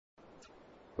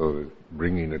So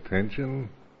bringing attention,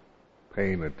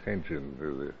 paying attention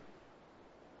to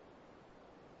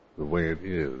the way it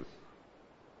is.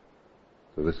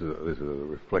 So this is a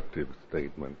reflective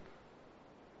statement.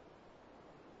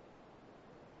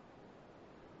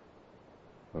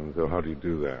 And so how do you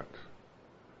do that?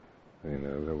 You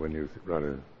know, when you try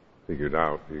to figure it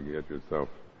out, you get yourself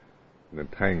in a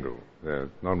tangle. It's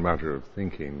not a matter of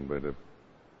thinking, but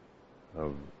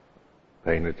of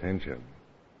paying attention.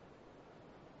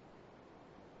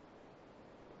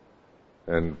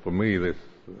 And for me, this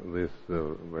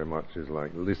very much is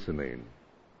like listening.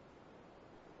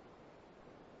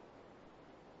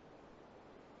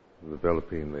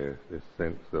 Developing this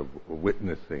sense of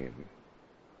witnessing,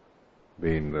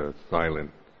 being the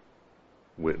silent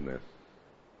witness.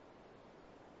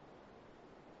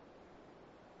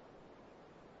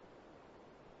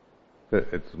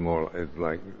 It's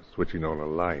like switching on a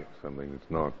light, something.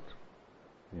 It's not,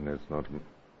 it's not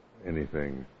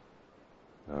anything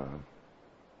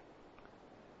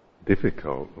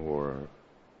difficult or,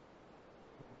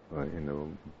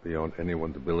 beyond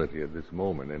anyone's ability at this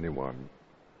moment. Anyone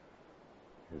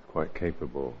is quite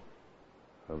capable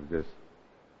of just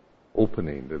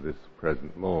opening to this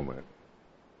present moment.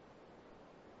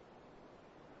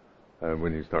 And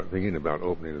when you start thinking about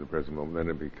opening to the present moment, then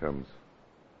it becomes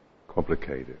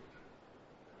complicated.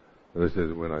 And this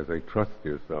is when I say trust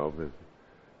yourself.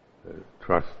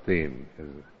 Trusting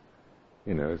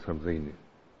is, something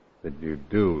that you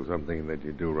do, something that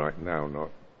you do right now. Not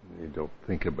you don't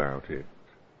think about it.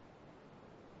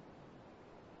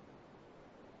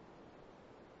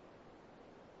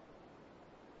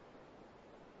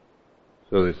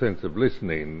 So the sense of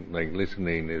listening,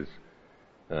 is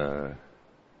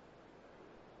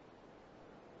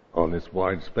on this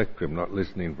wide spectrum, not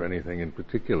listening for anything in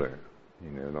particular,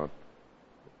 not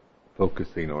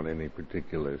focusing on any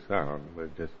particular sound,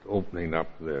 but just opening up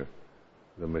the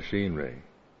machinery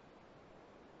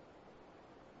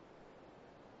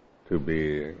to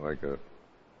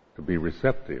be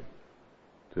receptive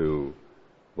to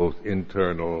both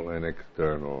internal and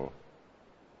external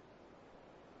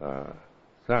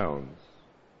sounds.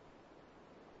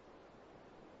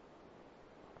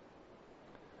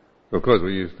 Of course, we're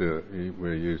used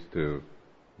to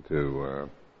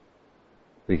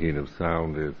thinking of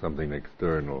sound as something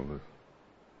external,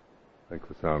 like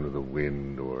the sound of the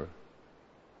wind or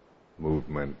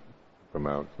movement from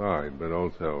outside, but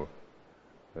also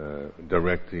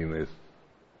directing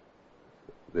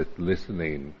this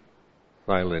listening,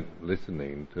 silent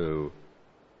listening to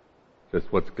just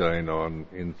what's going on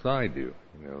inside you,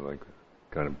 like the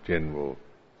kind of general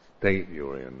state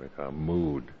you're in, the kind of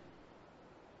mood.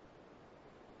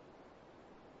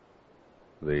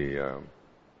 The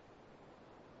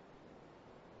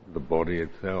body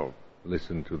itself.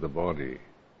 Listen to the body.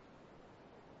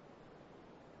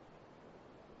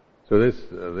 So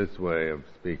this way of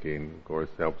speaking, of course,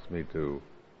 helps me to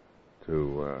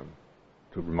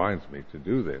reminds me to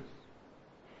do this.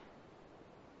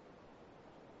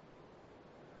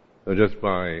 So just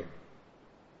by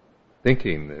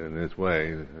thinking in this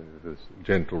way, this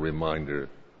gentle reminder,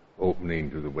 opening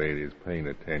to the way it is, paying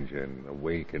attention,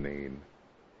 awakening,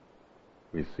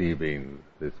 receiving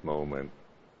this moment,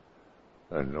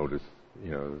 and notice,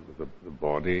 the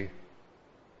body.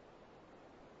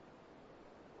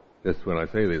 Just when I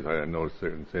say this, I notice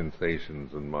certain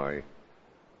sensations in my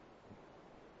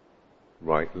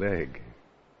right leg.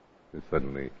 It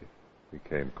suddenly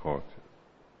became conscious.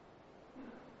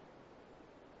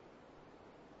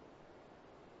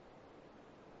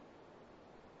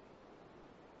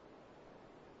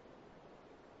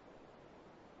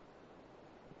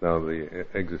 Now, the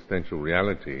existential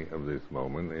reality of this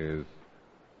moment is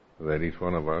that each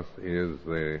one of us is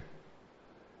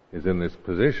in this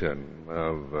position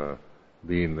of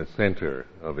being the center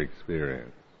of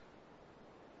experience.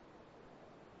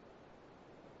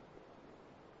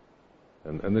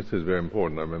 And this is very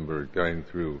important. I remember going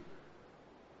through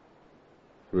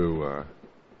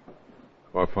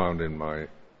I found in my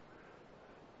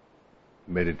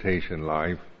meditation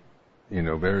life,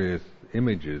 various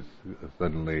images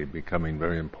suddenly becoming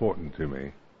very important to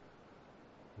me.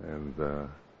 And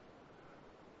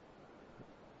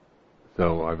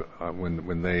so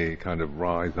when they kind of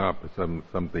rise up,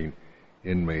 something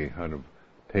in me kind of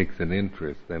takes an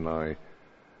interest, then I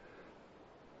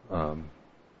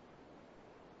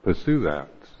pursue that.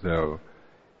 So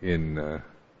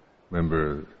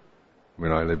remember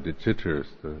when I lived at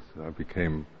Chithurst, I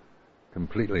became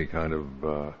completely kind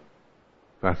of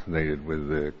fascinated with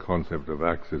the concept of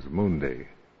axis mundi.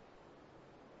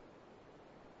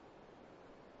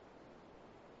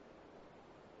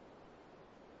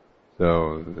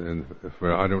 So, and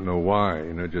for I don't know why,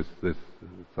 just this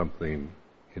something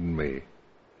in me,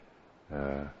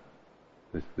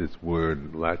 this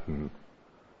word Latin,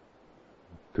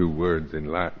 2 words in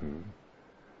Latin,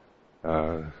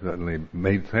 suddenly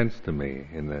made sense to me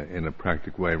in a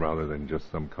practical way rather than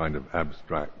just some kind of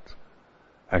abstract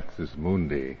axis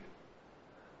mundi.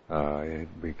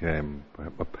 It became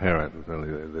apparent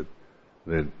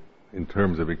that in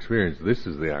terms of experience, this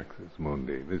is the axis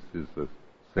mundi. This is the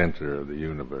center of the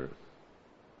universe.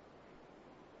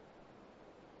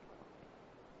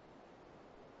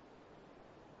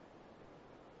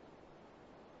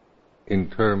 In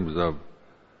terms of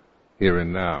here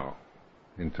and now,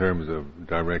 in terms of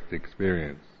direct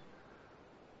experience.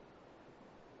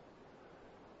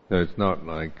 So it's not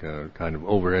like a kind of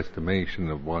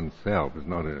overestimation of oneself. It's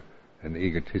not an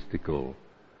egotistical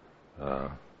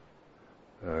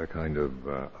kind of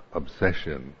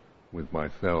obsession with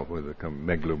myself, with a kind of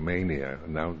megalomania,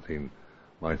 announcing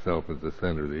myself as the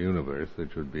center of the universe,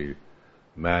 which would be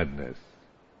madness.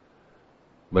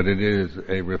 But it is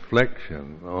a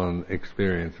reflection on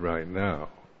experience right now.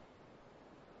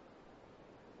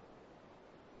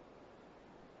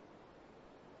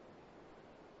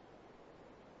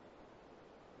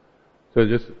 So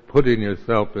just putting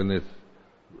yourself in this,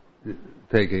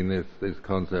 taking this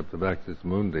concept of axis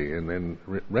mundi, and then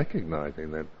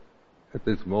recognizing that at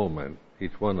this moment,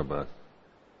 each one of us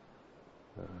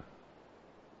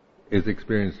is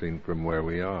experiencing from where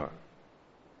we are.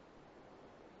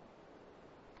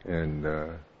 And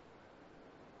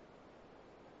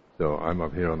so I'm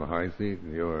up here on the high seat,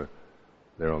 and you're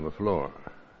there on the floor.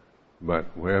 But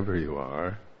wherever you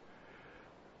are,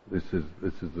 this is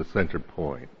the center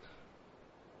point.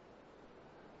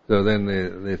 So then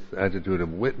this attitude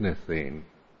of witnessing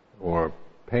or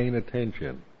paying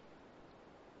attention,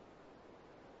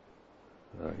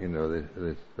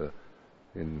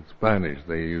 in Spanish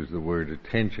they use the word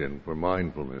attention for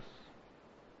mindfulness.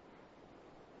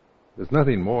 There's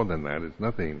nothing more than that. It's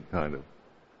nothing kind of,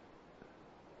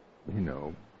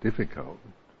 difficult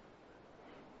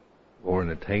or an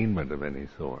attainment of any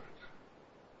sort.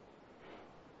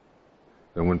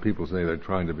 And when people say they're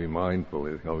trying to be mindful,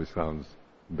 it always sounds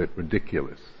a bit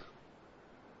ridiculous.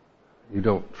 You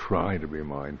don't try to be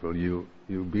mindful, you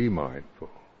be mindful.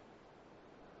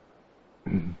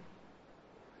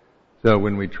 So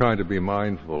when we try to be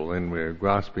mindful and we're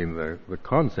grasping the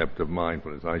concept of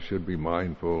mindfulness, I should be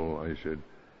mindful, I should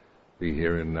be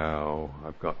here and now,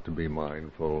 I've got to be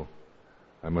mindful,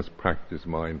 I must practice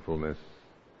mindfulness.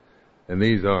 And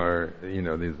these are,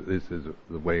 this is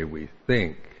the way we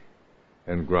think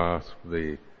and grasp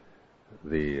the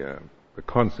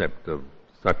concept of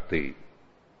sati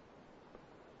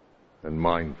and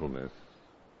mindfulness.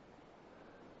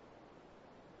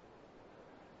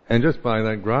 And just by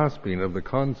that grasping of the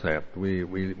concept,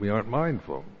 we aren't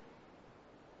mindful,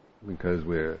 because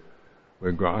we're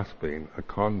grasping a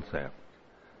concept.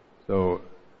 So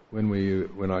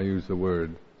when I use the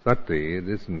word sati, it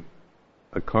isn't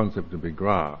a concept to be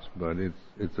grasped, but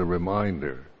it's a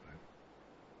reminder.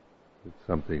 It's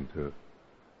something to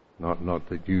not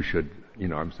that you should,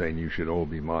 I'm saying you should all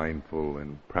be mindful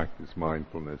and practice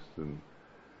mindfulness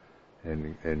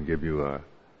and give you a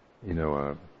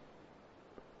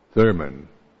sermon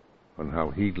on how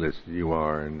heedless you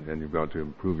are and you've got to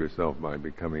improve yourself by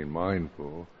becoming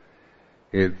mindful.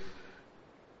 It's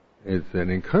an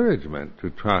encouragement to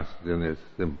trust in this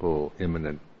simple,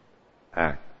 immanent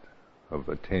act of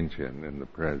attention in the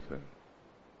present.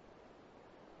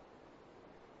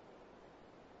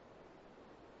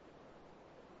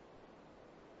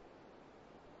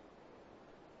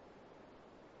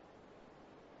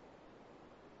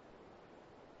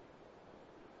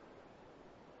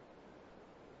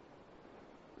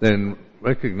 Then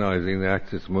recognizing the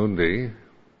axis mundi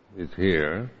is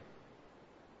here,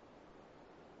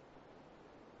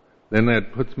 then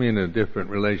that puts me in a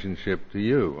different relationship to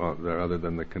you, other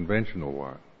than the conventional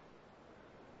one.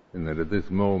 In that at this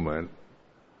moment,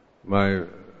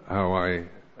 how I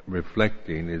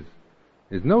reflecting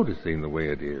is noticing the way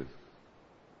it is.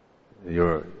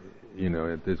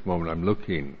 At this moment I'm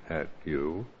looking at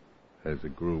you as a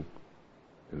group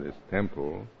in this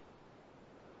temple.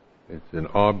 It's an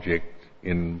object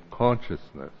in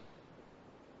consciousness.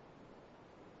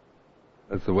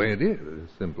 That's the way it is.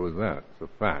 It's as simple as that. It's a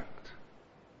fact.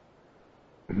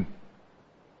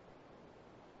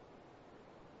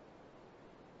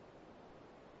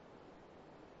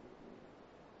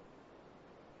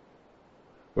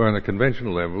 Where on a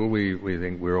conventional level, we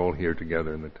think we're all here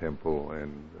together in the temple,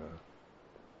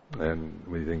 and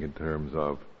we think in terms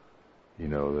of,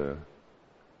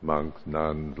 monks,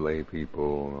 nuns, lay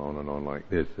people, on and on like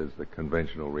this as the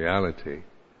conventional reality,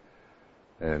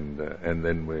 and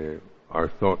then our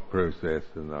thought process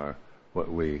and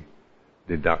what we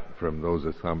deduct from those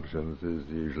assumptions is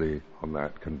usually on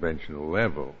that conventional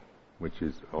level, which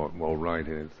is all right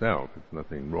in itself. There's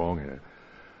nothing wrong in it.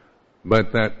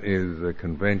 But that is a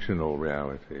conventional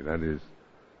reality. That is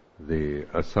the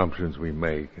assumptions we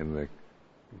make and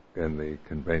the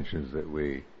conventions that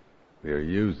we are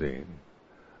using.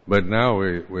 But now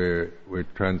we're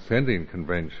transcending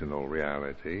conventional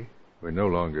reality. We're no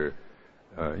longer,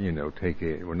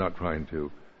 we're not trying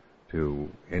to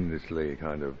endlessly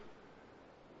kind of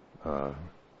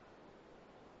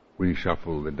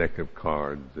reshuffle the deck of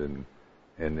cards and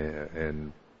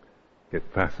get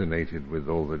fascinated with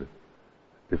all the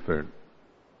different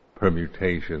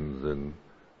permutations and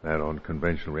that on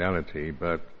conventional reality,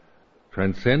 but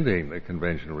transcending the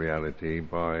conventional reality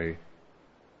by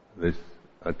this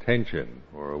attention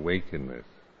or awakeness.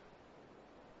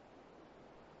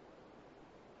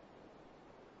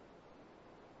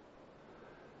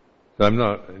 So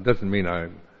it doesn't mean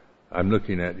I'm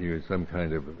looking at you in some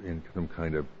kind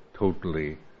of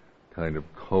totally kind of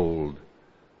cold,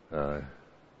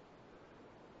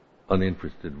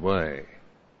 uninterested way.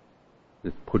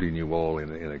 Just putting you all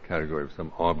in a category of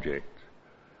some object.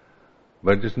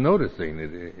 But just noticing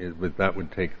it that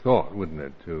would take thought, wouldn't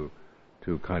it, to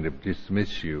kind of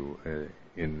dismiss you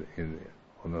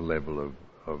on the level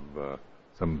of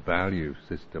some value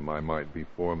system I might be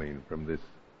forming from this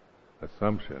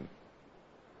assumption.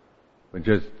 But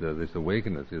just this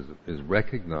awakeness is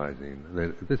recognizing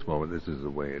that at this moment this is the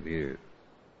way it is.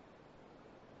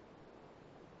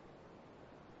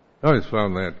 I always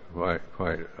found that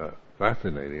quite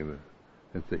fascinating.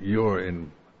 It's that you're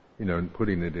in, and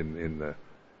putting it in the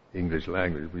English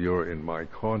language, you're in my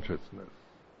consciousness.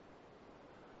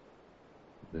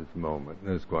 This moment,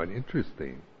 and it's quite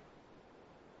interesting.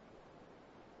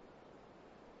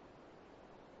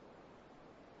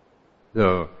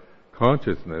 So,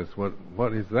 consciousness,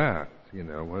 what is that?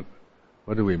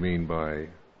 What do we mean by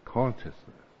consciousness?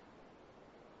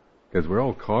 Because we're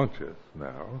all conscious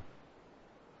now.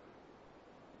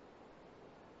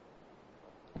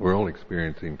 We're all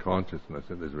experiencing consciousness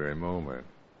at this very moment.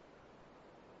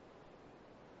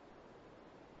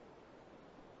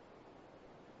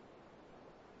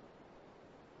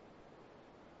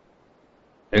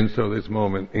 And so this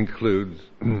moment includes,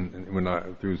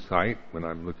 through sight, when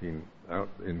I'm looking out,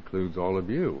 includes all of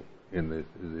you in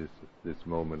this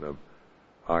moment of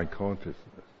I consciousness.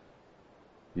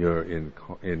 You're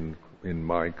in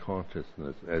my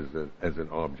consciousness as an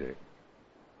object.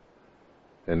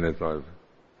 And as I've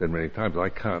said many times, I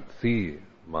can't see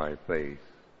my face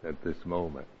at this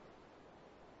moment.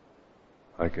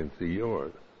 I can see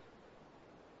yours.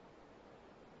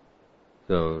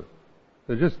 So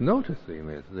just noticing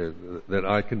this, that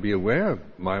I can be aware of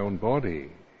my own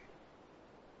body.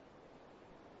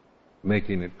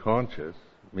 Making it conscious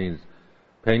means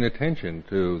paying attention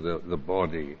to the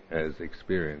body as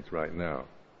experienced right now.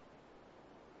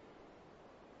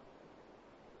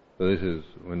 So this is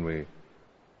when we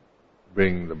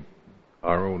bring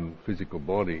our own physical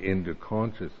body into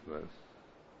consciousness,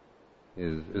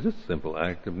 is a simple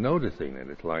act of noticing it.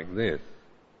 It's like this.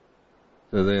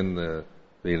 So then the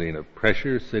feeling of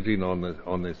pressure sitting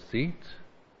on this seat.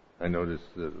 I notice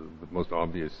the most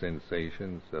obvious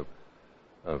sensations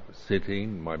of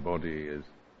sitting. My body is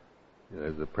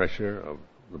the pressure of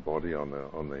the body on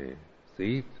the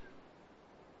seat.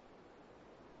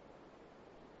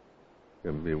 You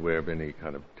can be aware of any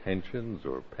kind of tensions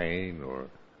or pain or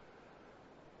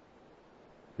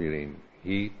feeling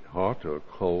heat, hot or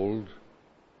cold.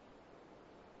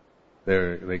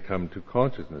 They come to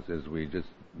consciousness as we just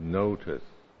notice,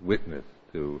 witness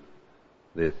to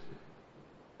this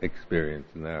experience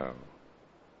now.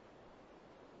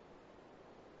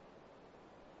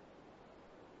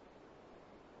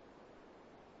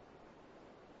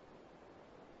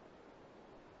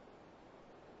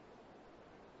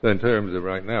 So in terms of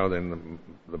right now, then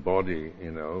the body,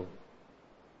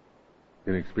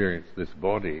 can experience this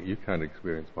body. You can't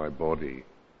experience my body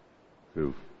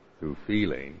through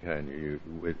feeling, can you?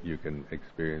 You can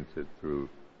experience it through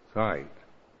sight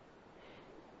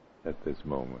at this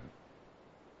moment.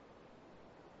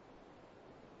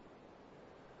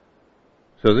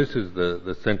 So this is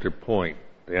the center point,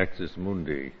 the axis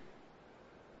mundi,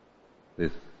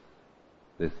 this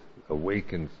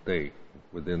awakened state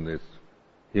within this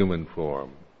human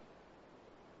form.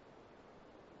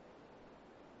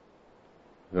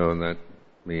 And that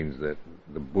means that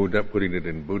the Buddha, putting it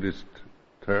in Buddhist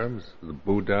terms, the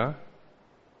Buddha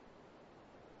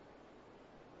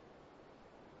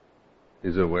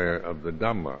is aware of the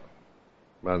Dhamma,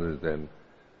 rather than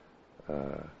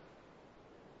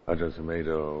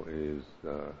Ajasamedo is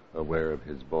aware of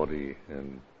his body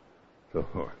and so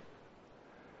forth.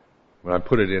 When I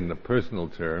put it in the personal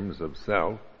terms of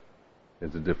self,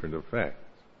 it's a different effect.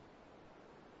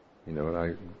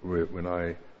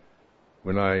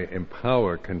 When I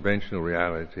empower conventional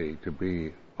reality to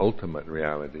be ultimate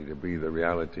reality, to be the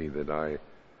reality that I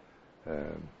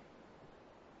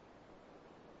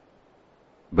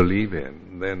believe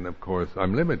in, then of course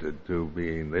I'm limited to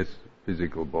being this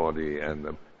physical body and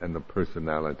the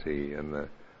personality and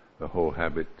the whole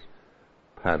habit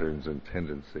patterns and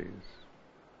tendencies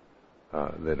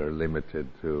that are limited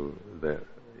to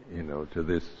to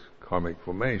this karmic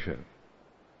formation.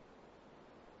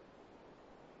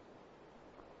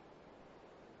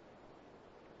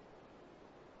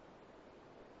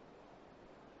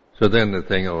 So then the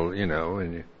thing will,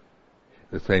 and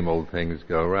the same old things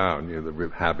go around. The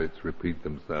habits repeat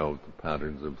themselves, the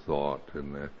patterns of thought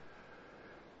and the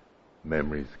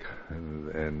memories,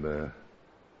 and things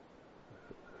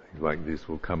like this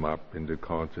will come up into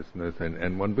consciousness,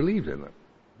 and one believes in them.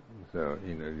 So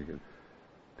you can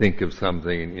think of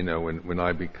something. When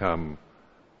I become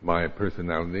my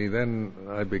personality, then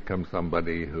I become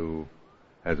somebody who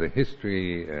has a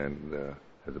history and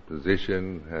has a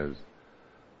position, has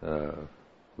a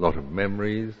lot of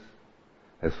memories,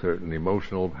 has certain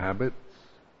emotional habits,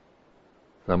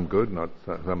 some good,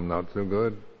 some not so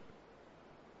good,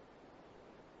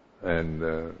 and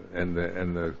the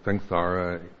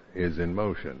samsara is in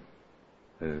motion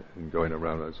and going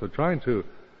around. So trying to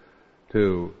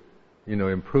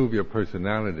improve your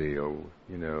personality, or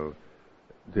to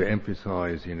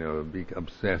emphasize, be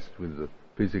obsessed with the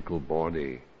physical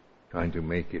body, trying to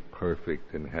make it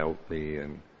perfect and healthy,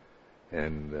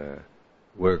 and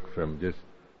work from just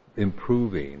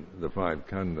improving the five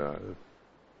khandhas,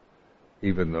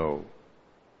 even though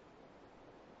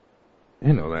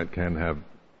that can have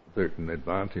certain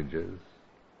advantages,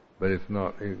 but it's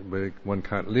not. But one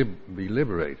can't be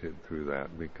liberated through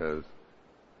that, because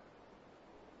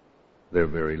they're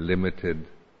very limited,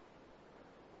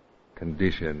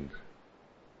 conditioned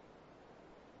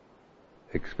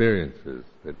experiences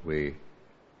that we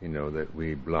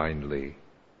blindly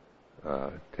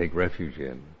take refuge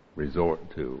in, resort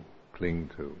to, cling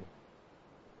to.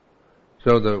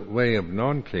 So the way of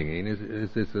non-clinging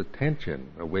is this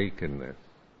attention, awakeness.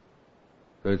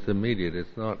 So it's immediate.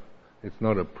 It's not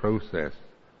a process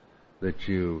that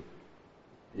you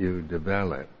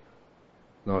develop.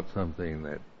 It's not something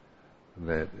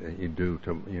that you do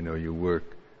to you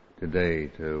work today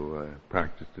to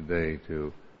practice today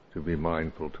to be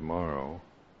mindful tomorrow.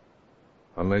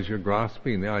 Unless you're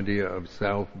grasping the idea of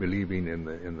self, believing in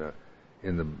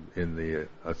the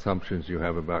assumptions you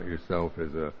have about yourself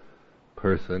as a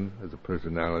person, as a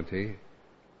personality,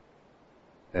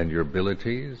 and your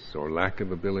abilities or lack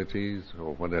of abilities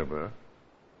or whatever.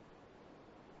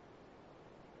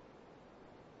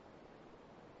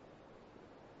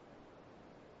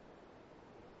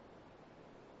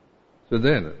 So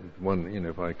then,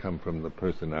 if I come from the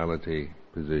personality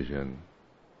position,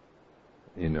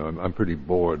 I'm pretty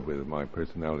bored with my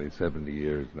personality. 70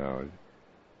 years now.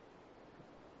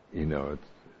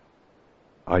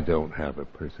 I don't have a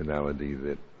personality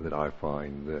that I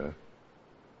find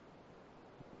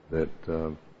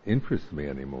that interests me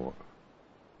anymore.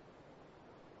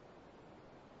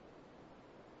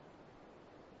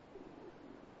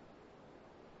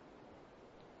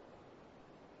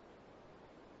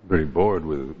 Pretty bored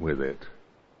with it,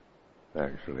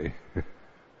 actually.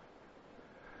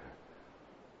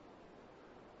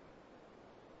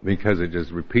 Because it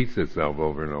just repeats itself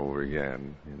over and over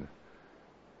again.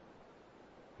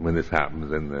 When this happens,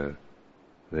 then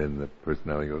the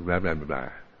personality goes blah blah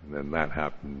blah, and then that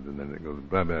happens, and then it goes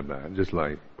blah blah blah, just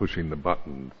like pushing the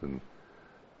buttons, and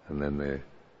then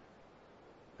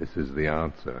this is the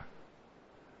answer.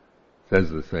 Says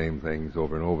the same things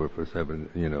over and over for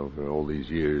for all these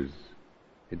years.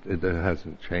 It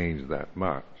hasn't changed that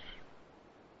much.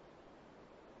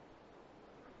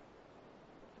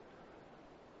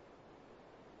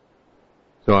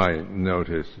 So I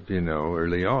noticed,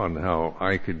 early on how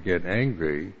I could get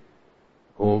angry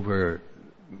over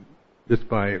just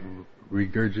by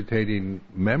regurgitating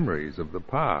memories of the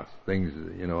past, things,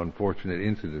 unfortunate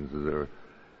incidences or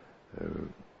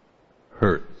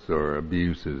hurts or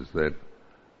abuses that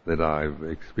I've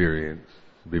experienced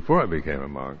before I became a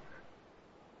monk.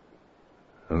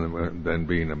 And then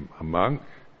being a monk,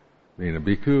 being a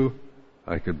bhikkhu,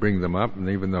 I could bring them up, and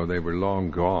even though they were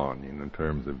long gone, in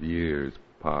terms of years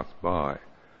passed by,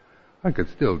 I could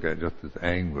still get just as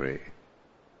angry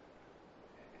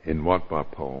in Wat Pah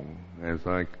Pong as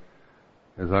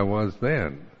I was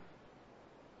then.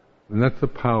 And that's the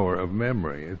power of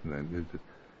memory, isn't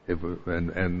it?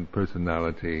 And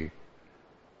personality.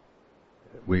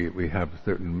 We have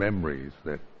certain memories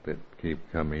that keep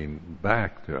coming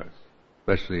back to us,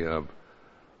 especially of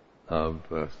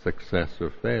success or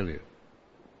failure,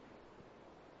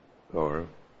 or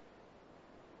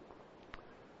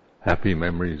happy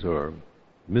memories or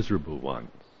miserable ones.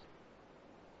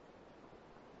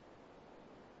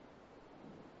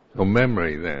 So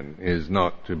memory then is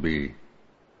not to be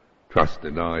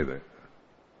trusted either.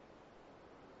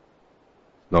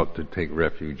 Not to take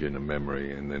refuge in a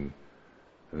memory and then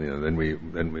we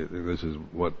this is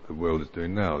what the world is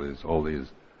doing now. There's all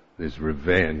this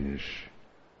revenge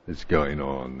that's going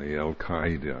on. The Al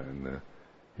Qaeda and the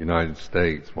United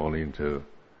States wanting to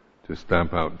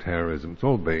stamp out terrorism. It's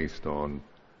all based on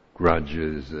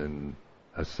grudges and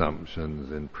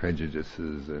assumptions and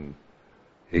prejudices and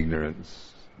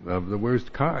ignorance of the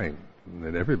worst kind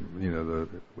that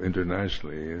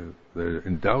internationally they're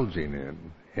indulging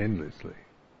in endlessly.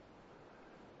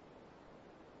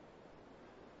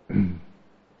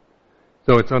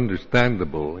 So it's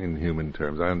understandable in human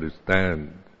terms. I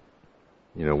understand,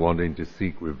 wanting to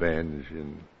seek revenge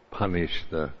and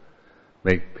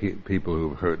make people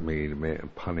who've hurt me,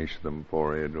 punish them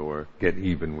for it, or get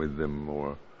even with them,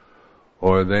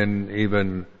 or then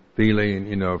even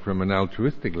feeling, from an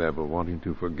altruistic level, wanting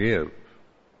to forgive,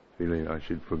 feeling I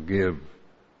should forgive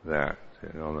that,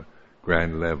 on a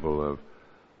grand level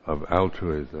of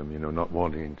altruism, not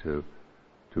wanting to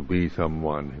be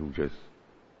someone who just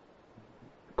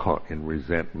caught in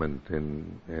resentment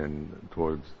and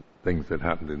towards things that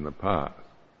happened in the past.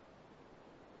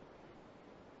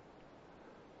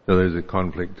 So there's a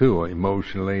conflict too.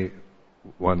 Emotionally,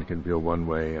 one can feel one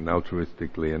way, and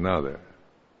altruistically another.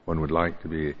 One would like to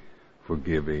be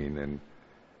forgiving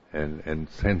and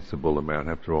sensible about.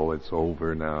 After all, it's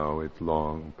over now. It's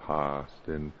long past,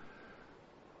 and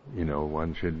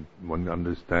one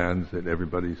understands that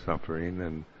everybody's suffering,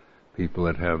 and people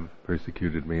that have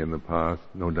persecuted me in the past,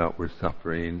 no doubt were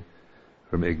suffering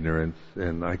from ignorance,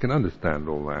 and I can understand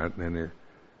all that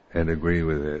and agree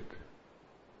with it.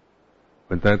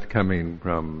 But that's coming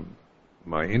from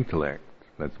my intellect,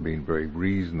 that's being very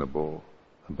reasonable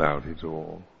about it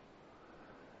all.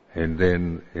 And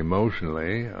then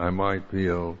emotionally, I might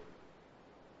feel,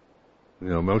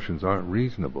 emotions aren't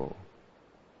reasonable.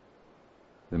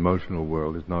 The emotional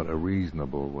world is not a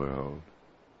reasonable world.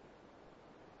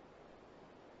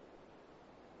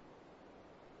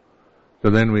 So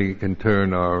then we can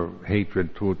turn our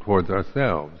hatred towards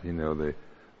ourselves, the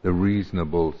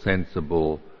reasonable,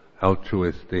 sensible,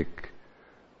 altruistic,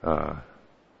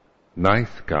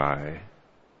 nice guy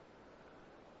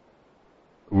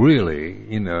really,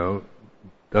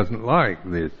 doesn't like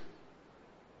this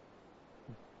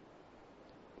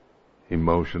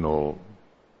emotional,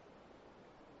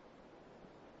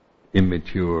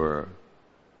 immature,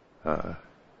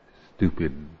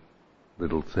 stupid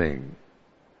little thing,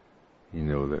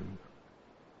 that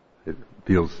it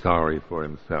feels sorry for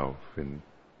himself and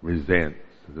resents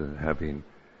having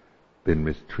been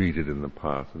mistreated in the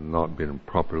past and not been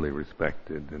properly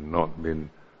respected and not been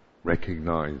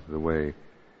recognized the way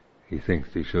he thinks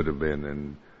he should have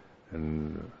been,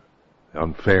 and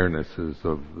unfairnesses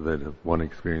that one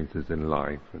experiences in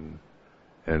life, and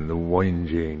the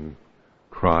whinging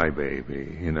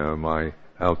crybaby. My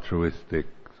altruistic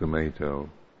Sumedho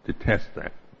detests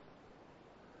that.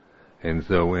 And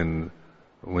so when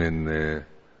the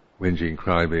whinging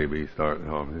crybaby starts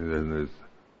off, then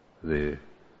there's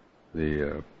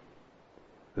the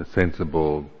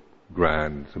sensible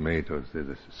grand Sumedho says,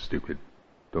 "This is stupid.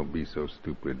 Don't be so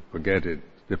stupid. Forget it.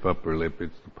 Stiff upper lip.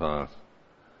 It's the past.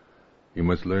 You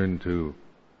must learn to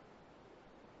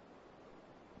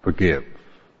forgive,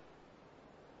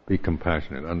 be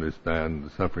compassionate, understand the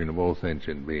suffering of all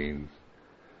sentient beings,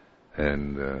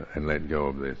 and let go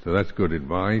of this." So that's good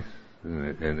advice,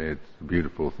 and it's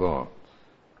beautiful thoughts.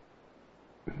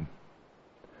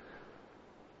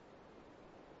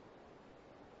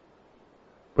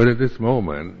 But at this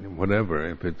moment, whatever,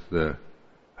 if it's the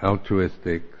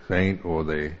altruistic saint or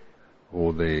the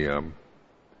whinging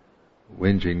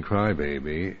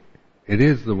crybaby, it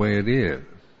is the way it is.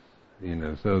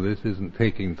 So this isn't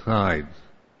taking sides,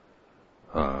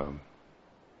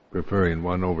 preferring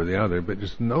one over the other, but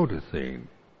just noticing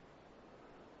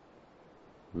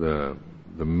the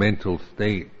mental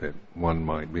state that one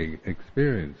might be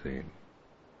experiencing.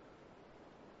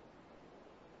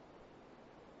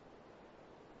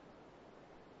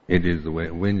 It is the way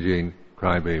whinging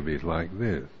crybabies like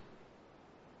this.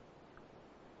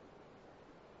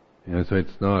 So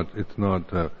it's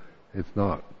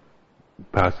not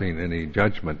passing any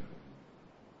judgment,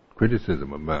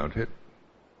 criticism about it,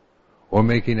 or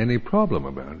making any problem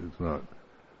about it. It's not.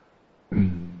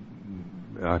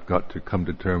 I've got to come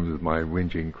to terms with my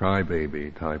whinging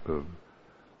crybaby type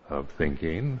of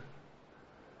thinking.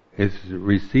 It's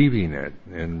receiving it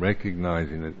and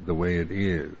recognizing it the way it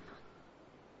is.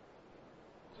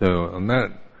 So in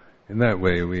that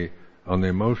way, we, on the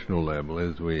emotional level,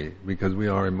 because we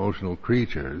are emotional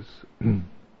creatures,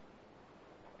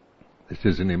 this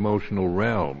is an emotional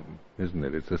realm, isn't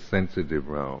it? It's a sensitive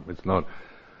realm. It's not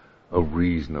a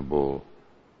reasonable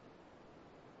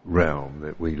realm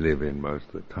that we live in most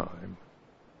of the time.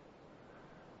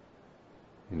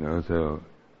 So,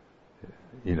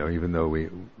 even though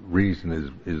reason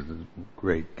is a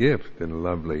great gift and a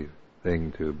lovely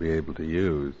thing to be able to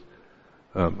use,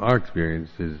 our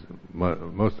experience is,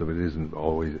 most of it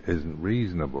isn't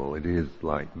reasonable. It is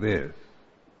like this.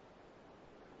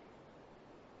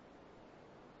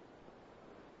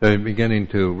 So beginning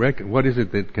to what is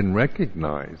it that can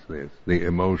recognize this, the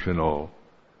emotional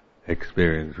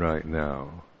experience right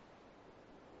now?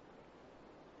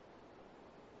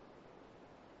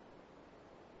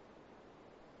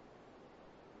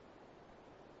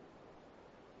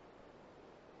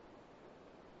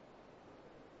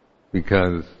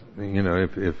 Because,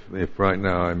 if right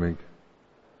now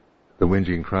the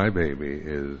whinging crybaby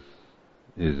is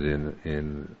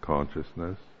in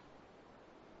consciousness,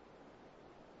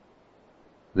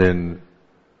 then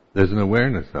there's an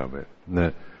awareness of it.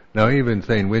 Now even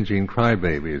saying whinging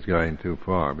crybaby is going too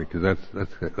far, because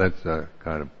that's a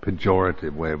kind of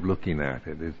pejorative way of looking at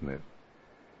it, isn't it?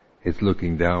 It's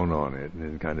looking down on it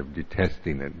and kind of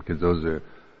detesting it, because those are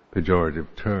pejorative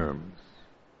terms.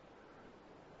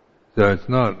 So it's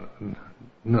not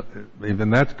even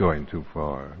that's going too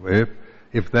far.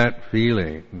 If that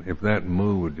feeling, if that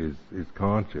mood is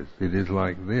conscious, it is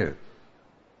like this.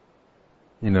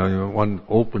 One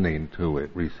opening to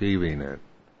it, receiving it.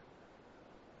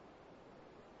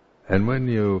 And when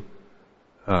you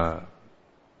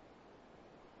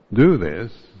do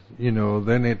this,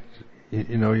 then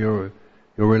your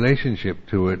relationship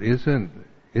to it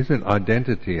isn't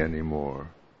identity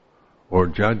anymore, or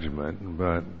judgment,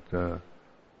 but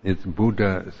it's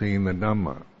Buddha seeing the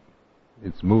Dhamma.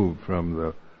 It's moved from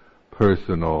the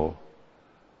personal,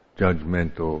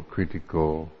 judgmental,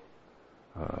 critical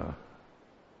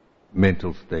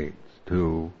mental states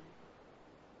to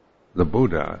the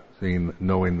Buddha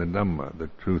knowing the Dhamma, the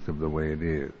truth of the way it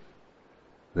is,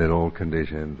 that all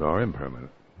conditions are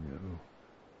impermanent.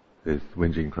 This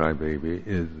whinging crybaby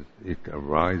it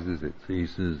arises, it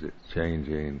ceases, it's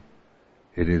changing.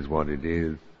 It is what it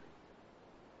is.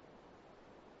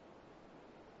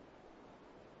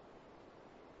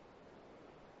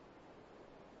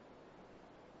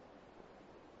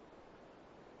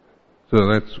 So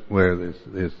that's where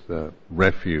this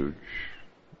refuge,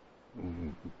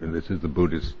 and this is the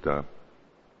Buddhist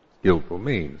skillful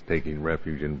means, taking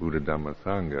refuge in Buddha Dhamma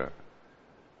Sangha.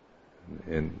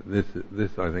 And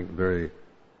this I think very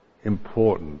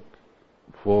important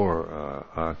for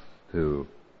us to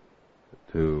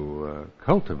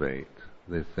cultivate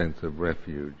this sense of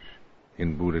refuge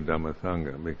in Buddha Dhamma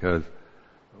Sangha, because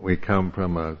we come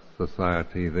from a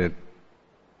society that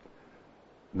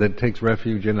takes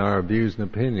refuge in our views and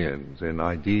opinions and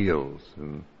ideals,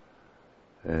 and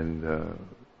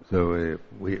so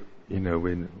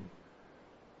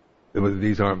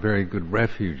these aren't very good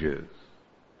refuges.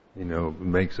 It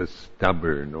makes us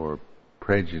stubborn or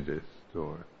prejudiced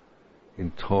or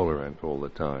intolerant all the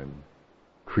time,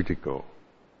 critical.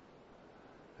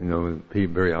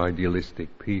 Very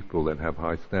idealistic people that have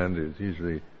high standards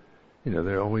usually,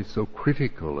 they're always so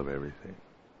critical of everything,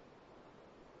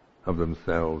 of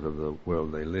themselves, of the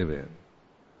world they live in,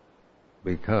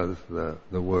 because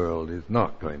the world is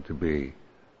not going to be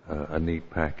a neat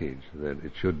package that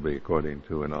it should be according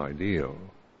to an ideal.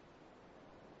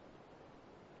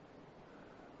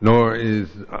 Nor is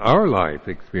our life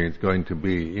experience going to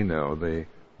be,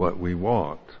 what we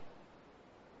want.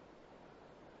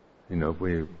 If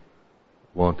we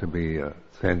want to be a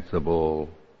sensible,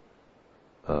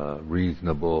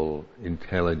 reasonable,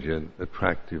 intelligent,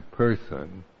 attractive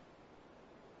person,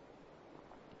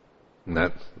 and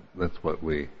that's what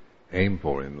we aim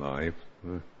for in life.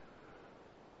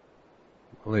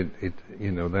 Well,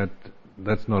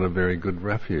 that's not a very good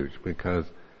refuge, because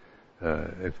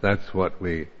if that's what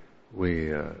we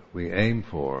aim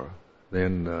for,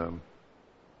 then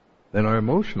our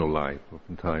emotional life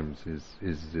oftentimes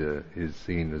is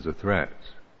seen as a threat,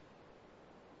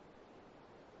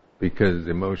 because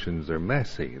emotions are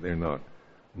messy. They're not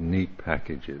neat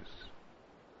packages.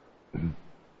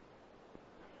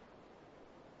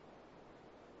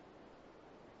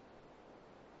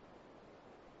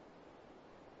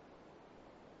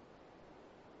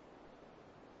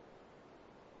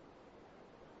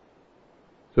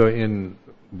 So in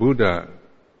Buddha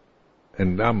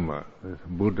and Dhamma,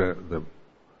 Buddha,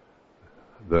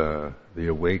 the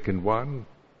awakened one,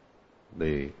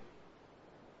 the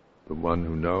one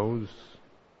who knows,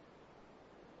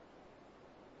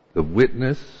 the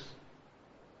witness,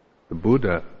 the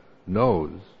Buddha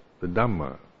knows the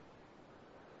Dhamma.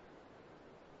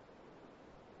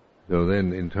 So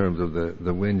then, in terms of the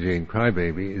whinging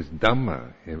crybaby, is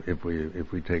Dhamma.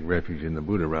 If we take refuge in the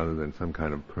Buddha rather than some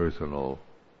kind of personal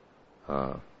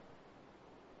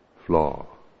flaw.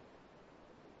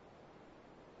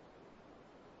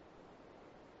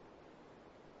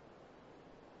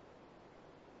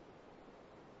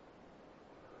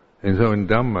 And so in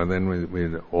Dhamma, then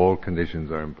with all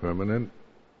conditions are impermanent.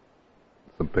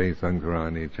 Sabbe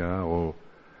sankhara anicca. All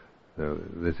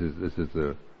this is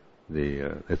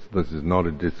not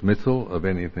a dismissal of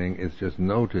anything. It's just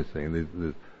noticing.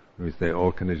 When we say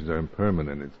all conditions are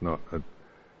impermanent, it's not a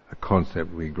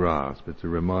concept we grasp. It's a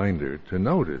reminder to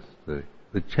notice the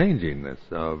changingness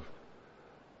of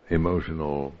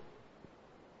emotional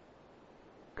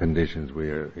conditions we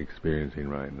are experiencing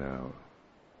right now.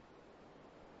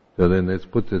 So then this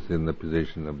puts us in the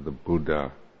position of the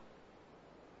Buddha,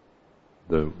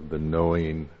 the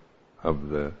knowing of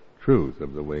the truth,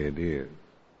 of the way it is.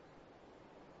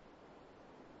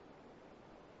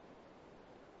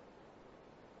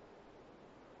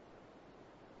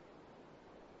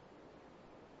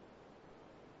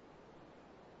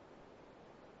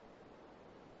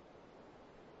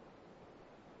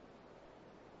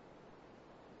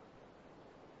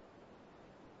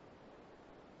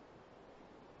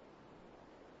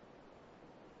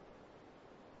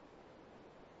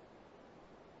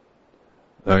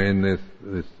 In this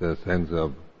sense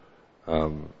of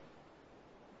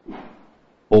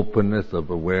openness, of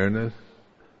awareness,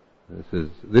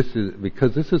 this is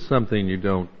because this is something you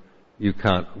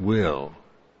can't will.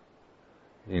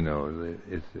 You know,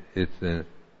 it's an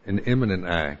imminent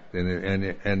act,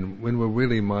 and when we're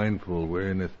really mindful, we're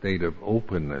in a state of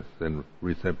openness and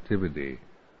receptivity,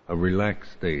 a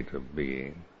relaxed state of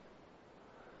being.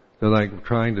 So, like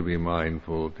trying to be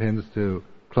mindful tends to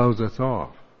close us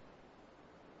off.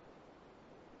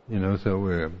 You know, so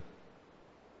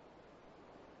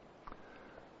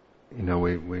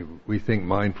we think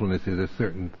mindfulness is a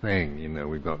certain thing, you know,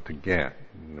 we've got to get,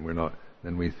 and we're not.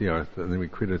 Then we see then we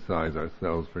criticize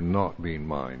ourselves for not being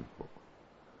mindful.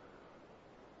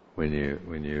 When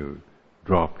you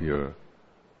drop your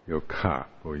cup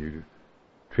or you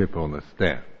trip on a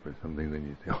step or something, then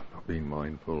you say, "Oh, I'm not being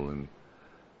mindful,"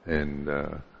 and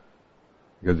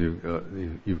because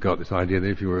you've got this idea that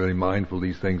if you were really mindful,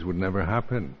 these things would never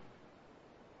happen.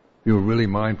 If you were really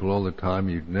mindful all the time,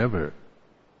 you'd never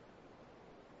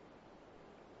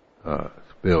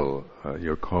spill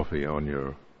your coffee on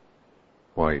your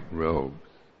white robes,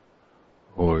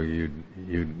 or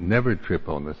you'd never trip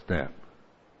on the step,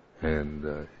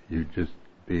 and you'd just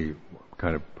be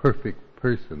kind of perfect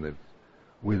person that's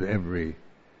with every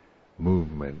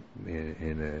movement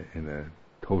in a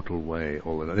total way.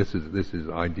 All of this is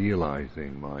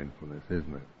idealizing mindfulness,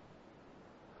 isn't it?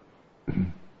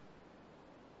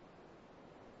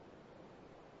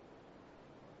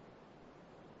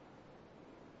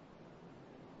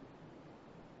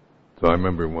 So I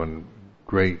remember one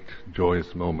great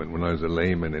joyous moment when I was a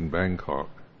layman in Bangkok,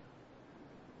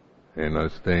 and I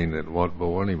was staying at Wat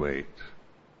Bhuvanawait,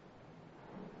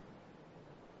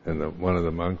 and one of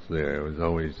the monks there was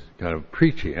always kind of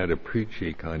preachy, had a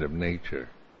preachy kind of nature.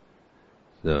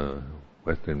 The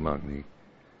Western monk, and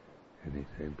he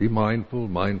said, "Be mindful,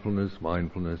 mindfulness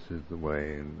is the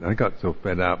way." And I got so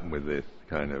fed up with this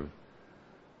kind of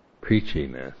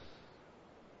preachiness,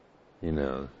 you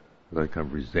know, that I kind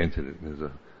of resented it.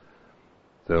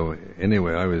 So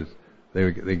anyway,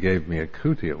 they gave me a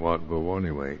kuti at Wat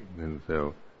Bhuvanawait, and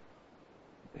so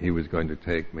he was going to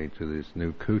take me to this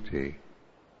new kuti,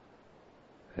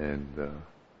 and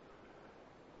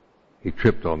he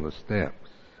tripped on the steps.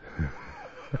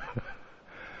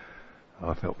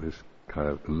 I felt this kind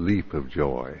of leap of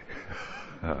joy.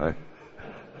 And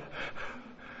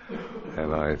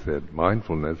I said,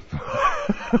 "Mindfulness."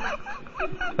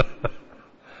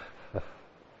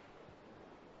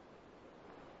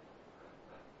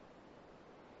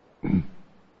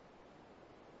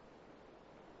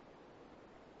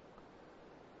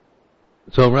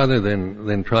 So rather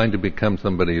than trying to become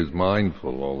somebody who's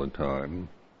mindful all the time,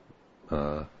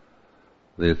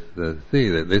 see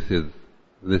that this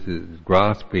is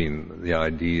grasping the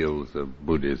ideals of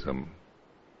Buddhism.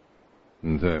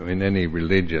 And so in any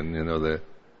religion,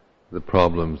 the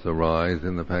problems arise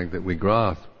in the fact that we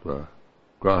grasp the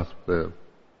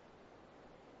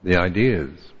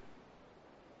ideas.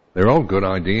 They're all good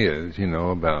ideas,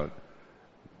 about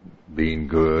being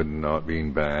good and not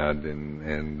being bad,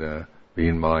 and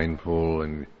being mindful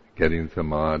and getting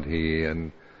samadhi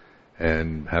and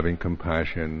having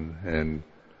compassion and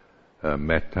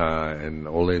metta and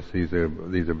all this. These are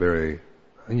very,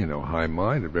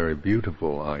 high-minded, very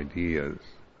beautiful ideals.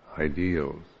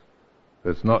 So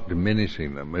it's not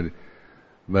diminishing them,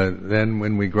 but then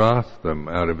when we grasp them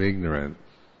out of ignorance,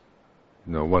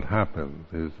 what happens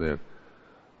is that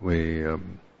we're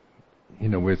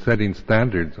setting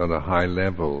standards on a high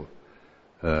level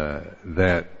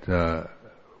that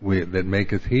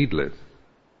make us heedless.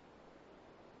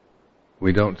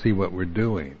 We don't see what we're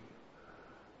doing.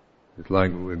 It's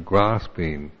like we're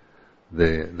grasping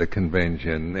the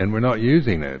convention and we're not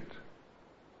using it.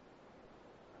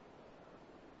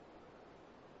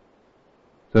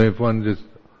 So if one just,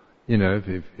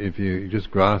 if you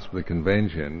just grasp the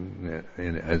convention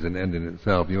as an end in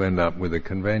itself, you end up with a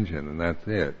convention, and that's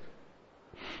it.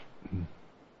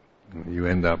 You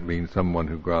end up being someone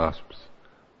who grasps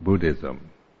Buddhism.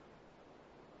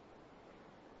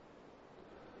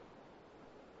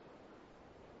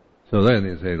 So then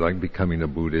it's like becoming a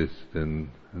Buddhist, and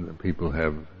people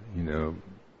have,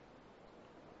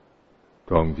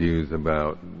 strong views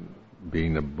about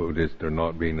being a Buddhist or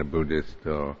not being a Buddhist,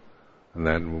 and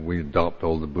then we adopt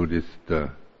all the Buddhist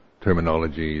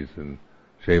terminologies and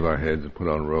shave our heads and put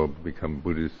on robes, become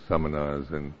Buddhist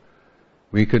samanas, and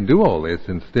we can do all this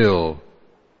and still,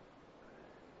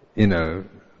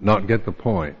 not get the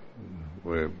point.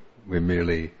 We're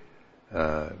merely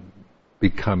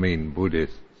becoming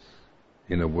Buddhists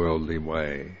in a worldly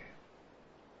way.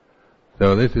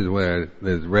 So this is where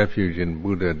there's refuge in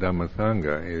Buddha Dhamma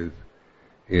Sangha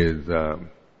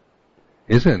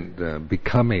isn't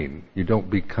becoming. You don't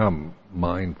become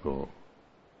mindful.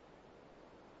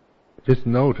 Just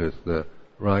notice that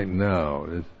right now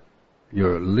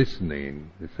you're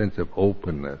listening, the sense of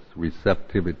openness,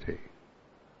 receptivity.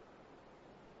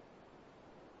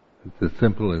 It's as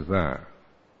simple as that.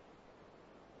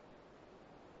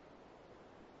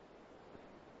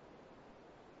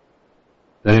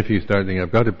 Then if you start thinking,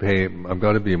 I've got to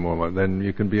be more, then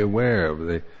you can be aware of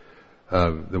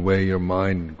the way your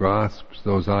mind grasps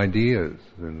those ideas,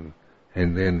 and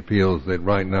then feels that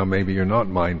right now maybe you're not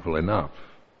mindful enough.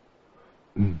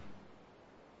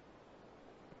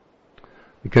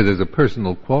 Because as a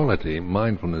personal quality,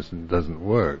 mindfulness doesn't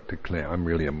work to claim I'm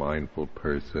really a mindful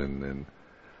person,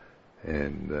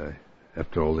 and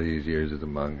after all these years as a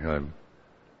monk, I'm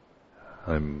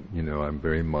a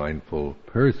very mindful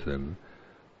person.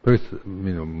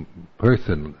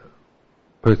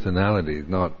 Personality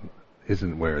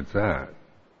isn't where it's at.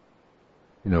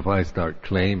 If I start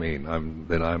claiming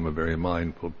that I'm a very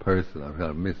mindful person, I've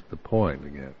kind of missed the point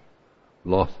again,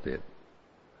 lost it.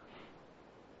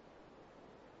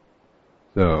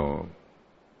 So,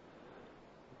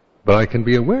 but I can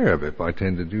be aware of it if I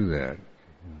tend to do that.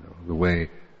 The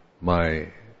way my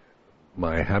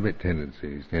habit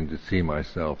tendencies tend to see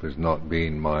myself as not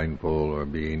being mindful or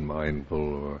being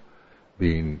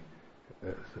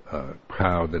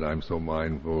proud that I'm so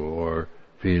mindful, or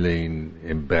feeling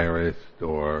embarrassed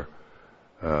or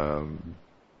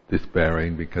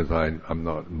despairing because I'm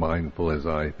not mindful as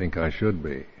I think I should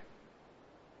be.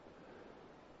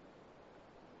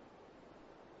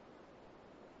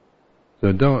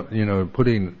 So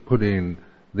putting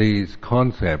these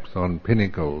concepts on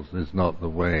pinnacles is not the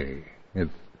way.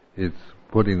 It's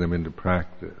putting them into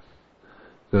practice.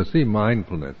 So see,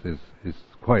 mindfulness is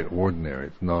quite ordinary.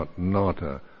 It's not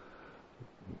a,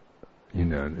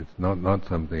 it's not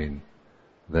something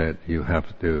that you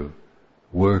have to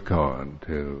work on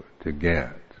to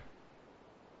get.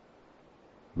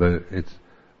 But it's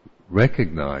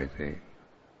recognizing.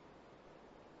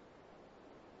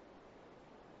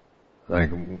 Like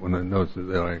when I notice that,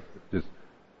 like just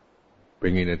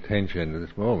bringing attention to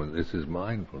this moment, this is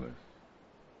mindfulness.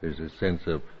 There's a sense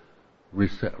of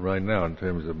right now, in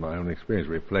terms of my own experience,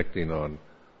 reflecting on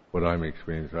what I'm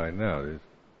experiencing right now.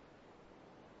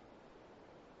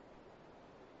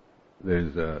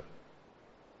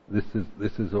 This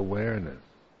is awareness.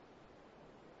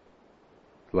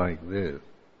 It's like this.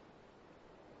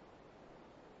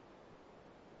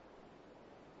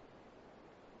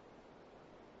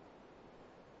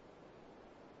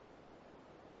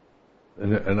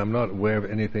 And I'm not aware of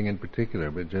anything in particular,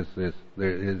 but just there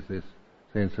is this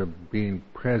sense of being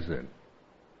present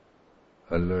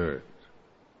alert,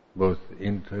 both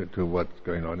to what's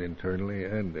going on internally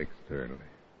and externally.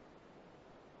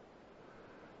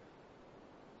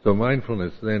 So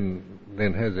mindfulness then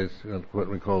has this what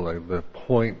we call the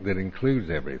point that includes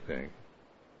everything.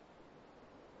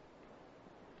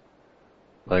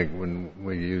 Like when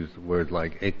we use words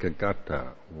like ekagata,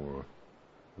 or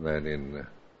that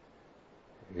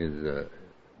is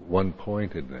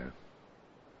one-pointedness.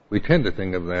 We tend to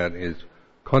think of that as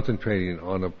concentrating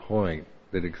on a point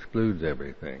that excludes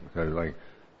everything. So like,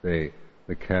 say,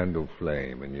 the candle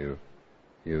flame, and you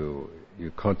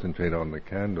concentrate on the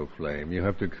candle flame, you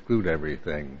have to exclude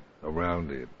everything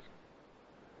around it.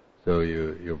 So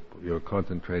you're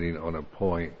concentrating on a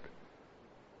point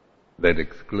that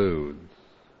excludes.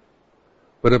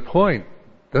 But a point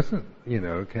doesn't,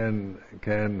 can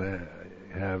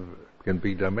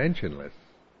be dimensionless,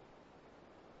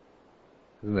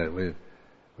 isn't it?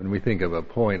 When we think of a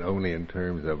point only in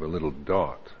terms of a little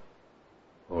dot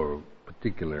or a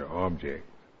particular object,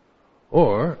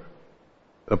 or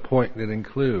a point that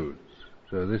includes.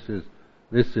 So this is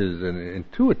an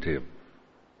intuitive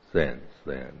sense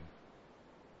then.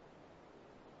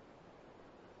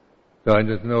 So I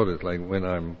just notice, like when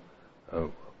I'm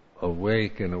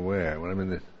awake and aware, when I'm in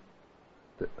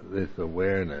this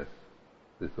awareness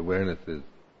is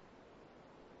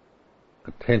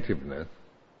attentiveness.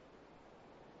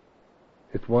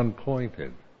 It's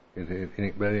one-pointed, but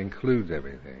it includes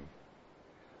everything.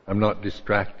 I'm not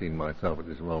distracting myself at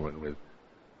this moment with,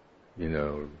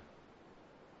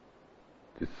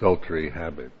 desultory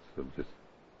habits of just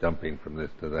jumping from this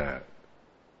to that.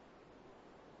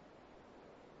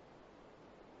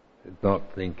 It's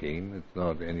not thinking, it's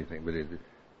not anything, but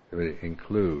it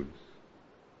includes.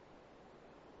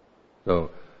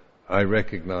 So I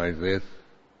recognize this,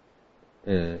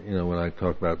 when I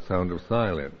talk about sound of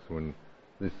silence, when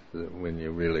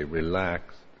you're really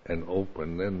relaxed and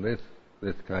open, then this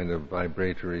kind of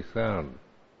vibratory sound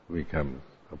becomes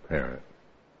apparent.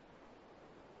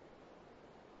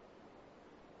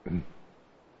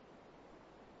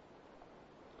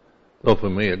 So for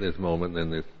me at this moment,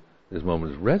 then this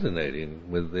moment is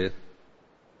resonating with this,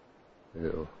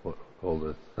 what we call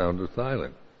the sound of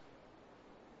silence.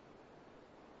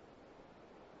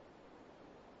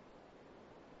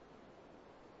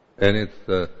 And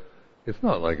it's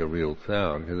not like a real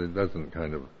sound, because it doesn't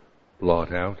kind of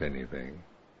blot out anything.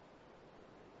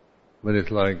 But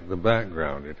it's like the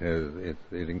background. It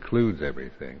includes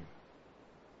everything.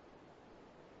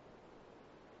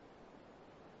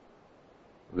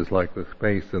 It's like the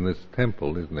space in this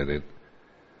temple, isn't it?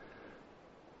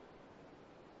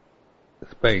 The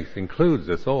space includes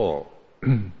us all.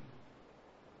 And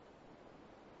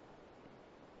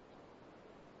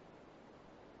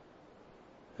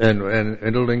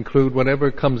it'll include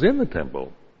whatever comes in the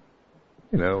temple.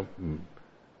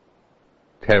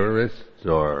 Terrorists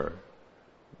or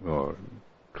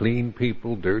clean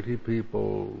people, dirty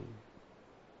people,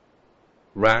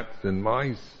 rats and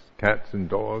mice, cats and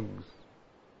dogs,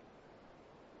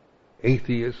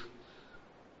 atheists,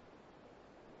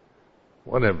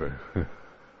 whatever.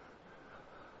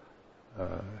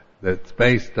 That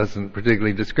space doesn't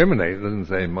particularly discriminate. It doesn't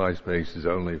say my space is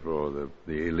only for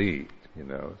the elite.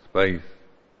 Space.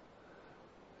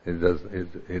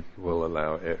 It will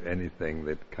allow anything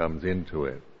that comes into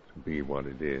it to be what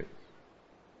it is.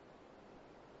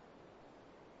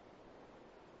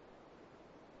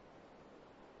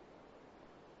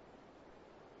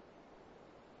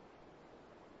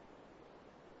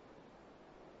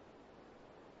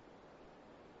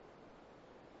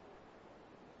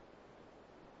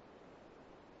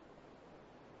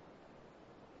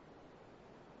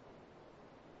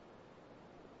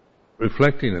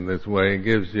 Reflecting in this way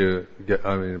gives you,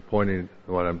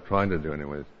 what I'm trying to do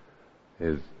anyways,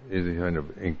 is kind of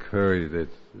encourage this,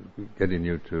 getting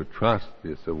you to trust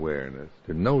this awareness,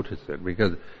 to notice it,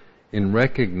 because in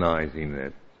recognizing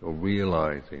it or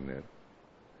realizing it,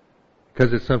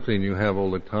 because it's something you have all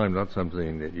the time, not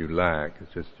something that you lack,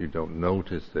 it's just you don't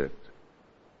notice it.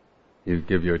 You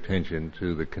give your attention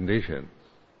to the conditions,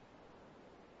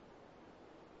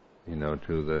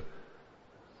 to the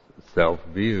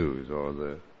self-views or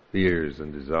the fears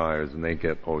and desires, and they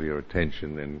get all your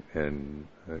attention and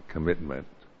commitment.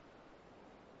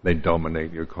 They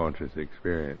dominate your conscious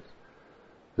experience.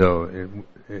 So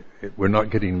we're not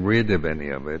getting rid of any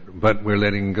of it, but we're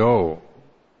letting go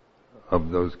of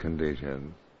those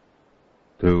conditions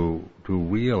to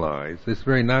realize this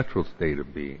very natural state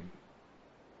of being.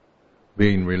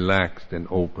 Being relaxed and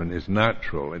open is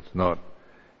natural. It's not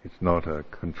a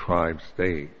contrived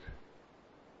state.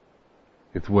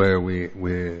 It's where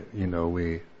we're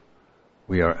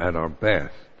we are at our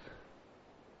best.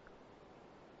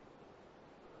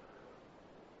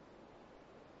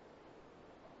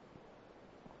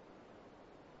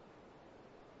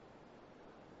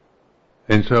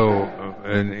 And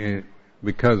so,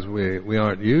 because we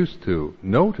aren't used to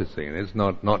noticing, it's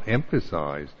not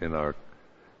emphasized in our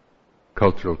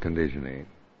cultural conditioning.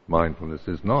 Mindfulness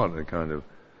is not a kind of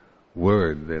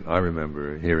word that I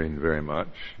remember hearing very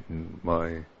much in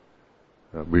my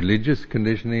religious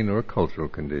conditioning or cultural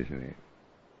conditioning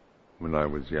when I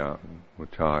was young, a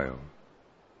child.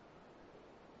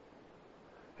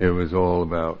 It was all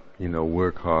about,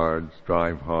 work hard,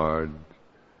 strive hard,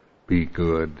 be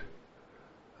good,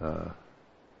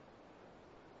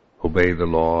 obey the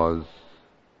laws,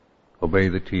 obey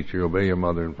the teacher, obey your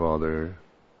mother and father,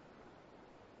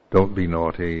 don't be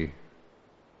naughty,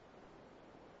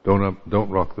 don't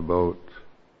rock the boat,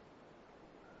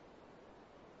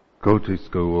 go to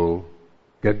school,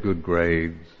 get good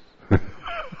grades,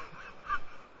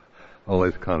 all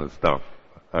this kind of stuff,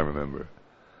 I remember.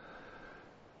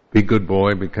 Be good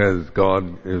boy because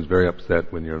God is very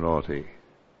upset when you're naughty.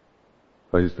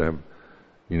 I used to have,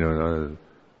 a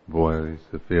boy, I used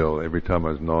to feel every time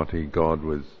I was naughty, God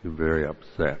was very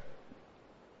upset.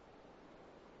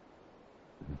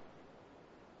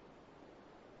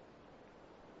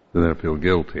 So then I feel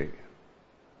guilty.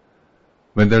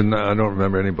 I don't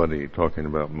remember anybody talking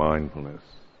about mindfulness.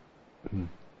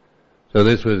 So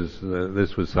this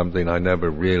was something I never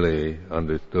really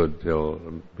understood till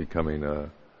becoming a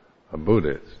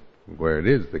Buddhist, where it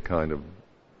is it's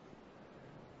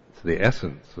the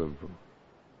essence of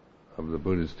the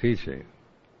Buddha's teaching.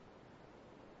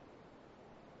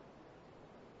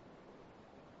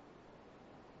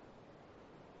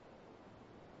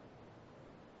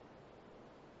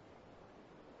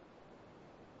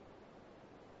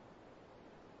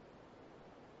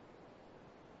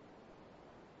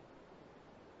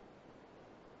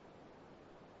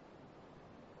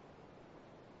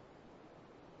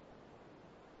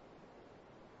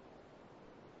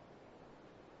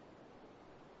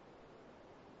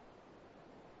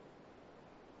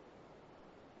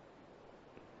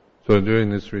 So during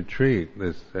this retreat,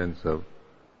 this sense of,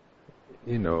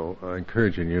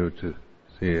 encouraging you to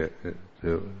see it,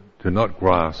 to not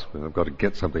grasp, and I've got to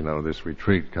get something out of this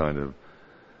retreat kind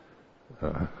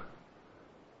of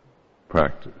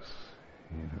practice,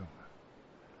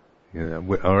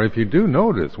 or if you do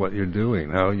notice what you're doing,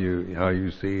 how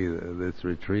you see this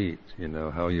retreat,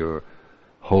 how you're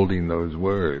holding those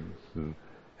words,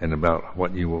 and about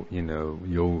what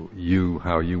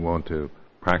how you want to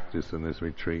practice in this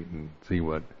retreat, and see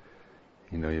what,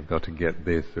 you've got to get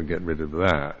this or get rid of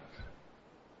that.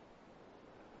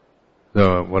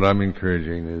 So what I'm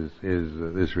encouraging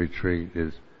is this retreat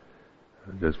is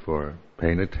just for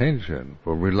paying attention,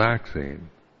 for relaxing.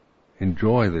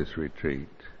 Enjoy this retreat.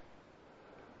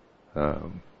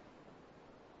 So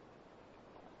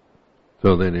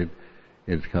that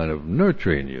it's kind of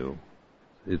nurturing you.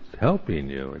 It's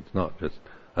helping you. It's not just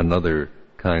another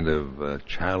kind of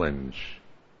challenge,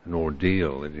 an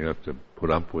ordeal that you have to put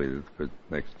up with for the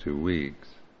next 2 weeks.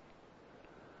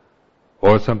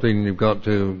 Or something you've got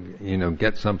to,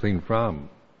 get something from,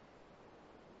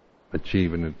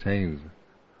 achieve and attain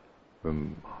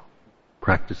from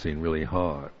practicing really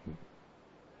hard.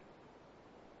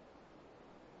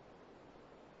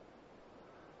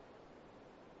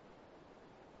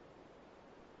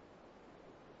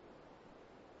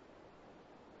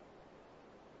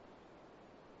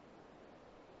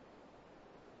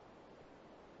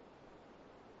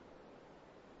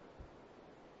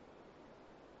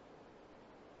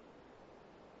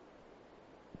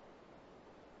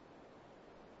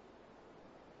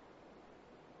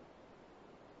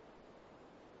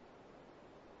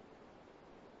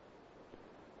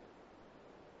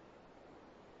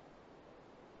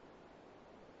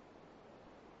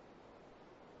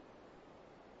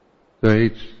 So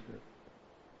each,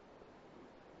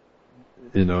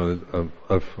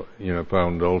 I've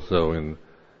found also in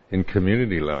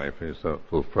community life, it's so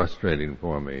frustrating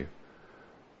for me.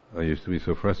 I used to be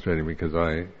so frustrating because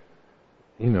I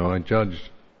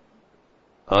judged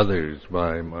others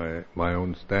by my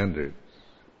own standards.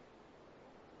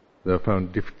 So I found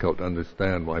it difficult to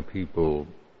understand why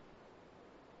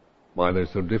they're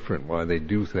so different, why they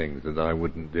do things that I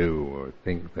wouldn't do, or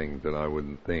think things that I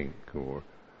wouldn't think, or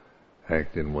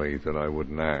act in ways that I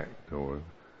wouldn't act, or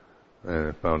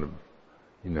I found,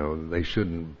 they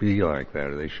shouldn't be like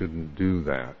that, or they shouldn't do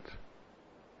that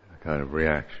kind of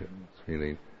reactions,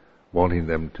 wanting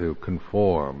them to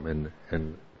conform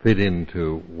and fit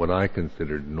into what I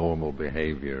considered normal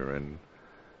behavior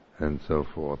and so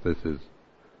forth. This is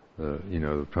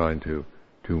trying to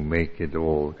make it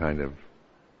all kind of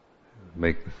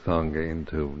make the Sangha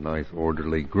into a nice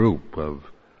orderly group of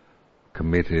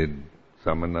committed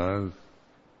samanas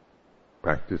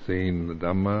practicing the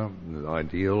Dhamma, the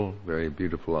ideal, very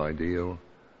beautiful ideal,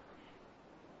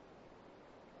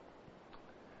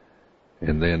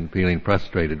 and then feeling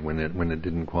frustrated when it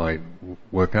didn't quite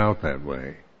work out that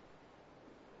way.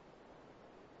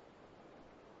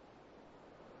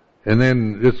 And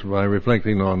then just by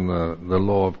reflecting on the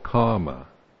law of karma,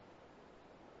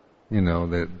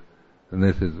 that, and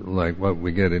this is like what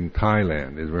we get in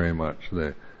Thailand, is very much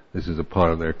this is a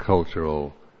part of their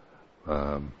cultural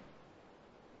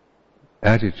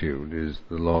attitude, is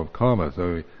the law of karma.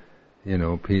 So,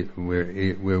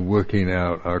 we're working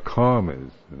out our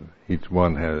karmas. Each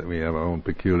one we have our own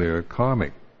peculiar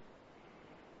karma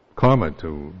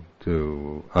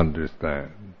to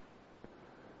understand.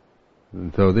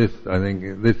 And so I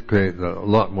think this creates a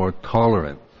lot more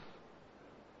tolerance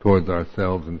towards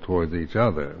ourselves and towards each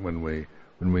other when we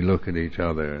look at each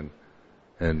other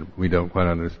and we don't quite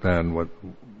understand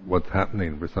what's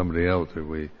happening for somebody else, or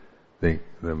we think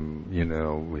them,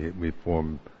 we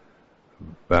form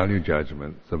value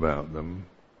judgments about them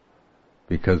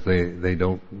because they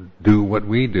don't do what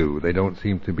we do. They don't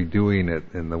seem to be doing it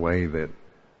in the way that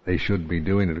they should be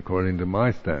doing it according to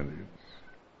my standards.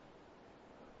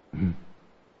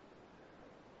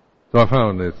 So I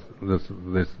found this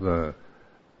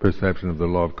perception of the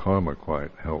law of karma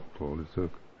quite helpful. It's a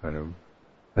kind of,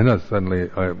 and then suddenly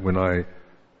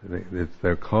it's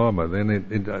their karma, then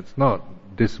it's not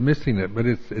dismissing it, but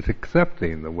it's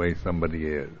accepting the way somebody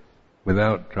is,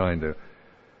 without trying to,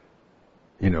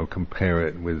 compare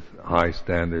it with high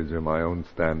standards or my own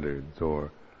standards,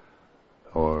 or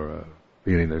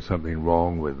feeling there's something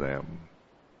wrong with them.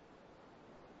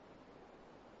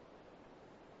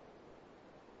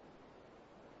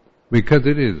 Because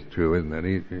it is true, isn't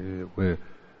it?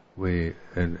 We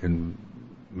in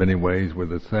many ways we're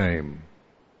the same,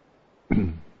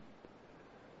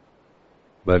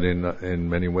 but in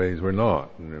many ways we're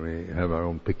not. We have our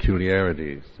own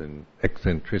peculiarities and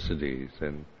eccentricities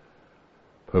and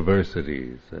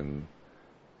perversities and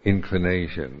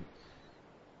inclinations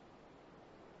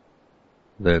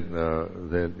that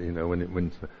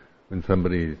when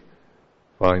somebody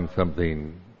finds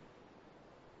something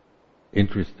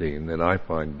interesting that I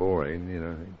find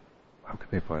boring, how can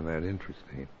they find that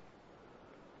interesting?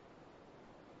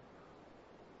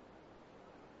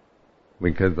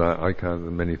 Because I can't,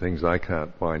 many things I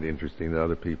can't find interesting that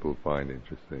other people find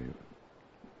interesting.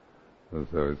 And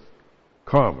so it's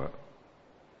karma.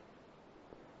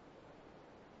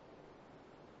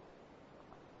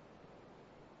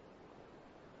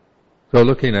 So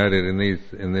looking at it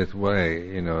in this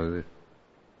way,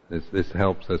 this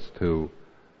helps us to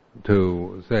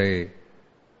say,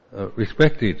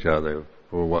 respect each other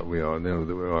for what we are.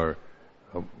 That we are,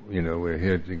 we're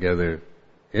here together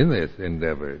in this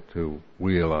endeavor to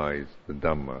realize the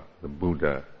Dhamma, the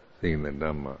Buddha, seeing the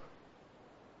Dhamma.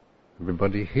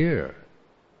 Everybody here.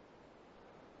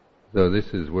 So this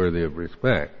is worthy of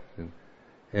respect.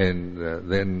 And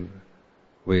then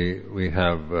we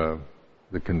have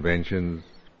the conventions,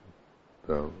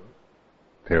 the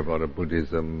Theravada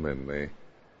Buddhism and the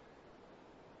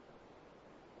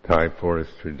Thai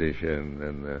forest tradition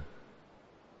and the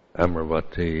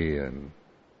Amaravati and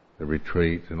the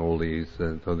retreat and all these.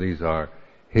 And so these are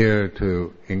here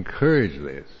to encourage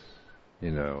this,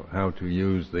 how to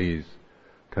use these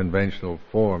conventional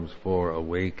forms for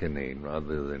awakening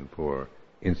rather than for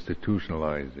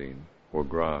institutionalizing or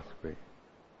grasping.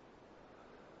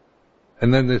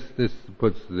 And then this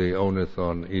puts the onus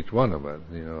on each one of us,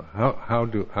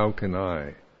 how can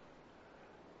I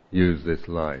use this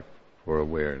life for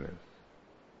awareness?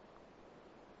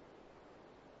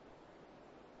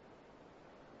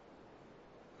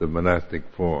 The monastic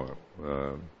form,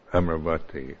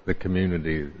 Amaravati, the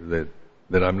community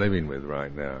that I'm living with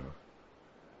right now,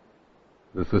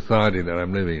 the society that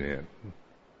I'm living in.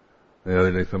 The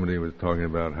other day somebody was talking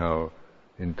about how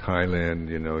in Thailand,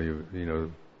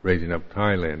 raising up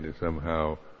Thailand is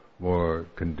somehow more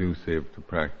conducive to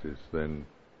practice than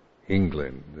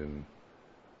England, and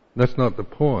that's not the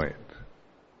point.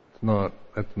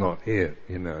 That's not it,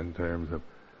 in terms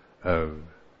of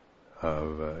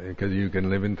because you can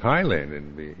live in Thailand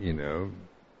and be,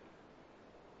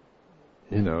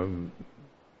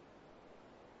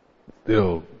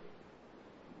 still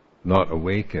not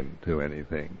awakened to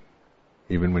anything,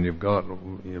 even when you've got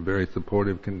very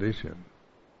supportive conditions.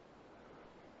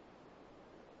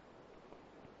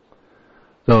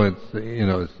 So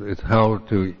it's how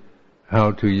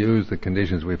to use the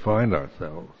conditions we find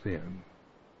ourselves in.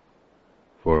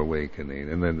 for awakening.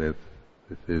 And then this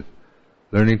is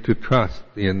learning to trust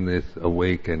in this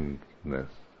awakenedness.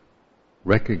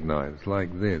 Recognize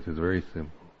like this. It's very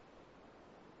simple.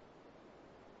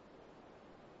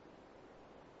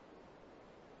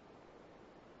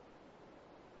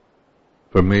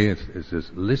 For me, it's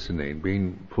just listening,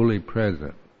 being fully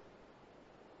present.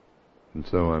 And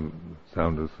so I'm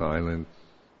sound of silence.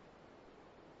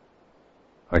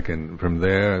 I can, from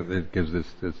there, it gives this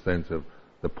sense of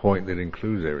the point that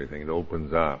includes everything. It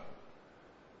opens up.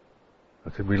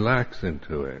 I said, relax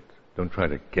into it. Don't try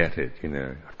to get it,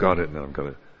 I've got it now, I've got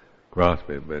to grasp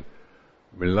it, but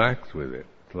relax with it.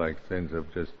 It's like a sense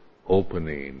of just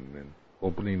opening, and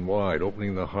opening wide,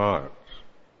 opening the heart.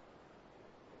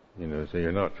 So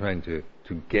you're not trying to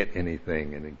get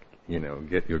anything and,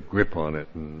 get your grip on it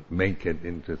and make it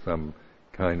into some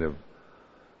kind of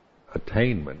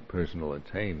attainment, personal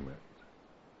attainment.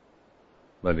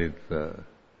 But it's a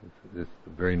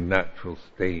very natural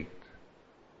state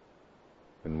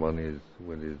when one is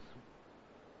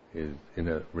in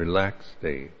a relaxed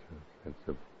state, a sense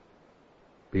of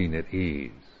being at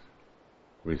ease,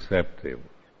 receptive.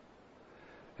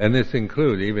 And this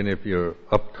includes, even if you're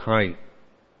uptight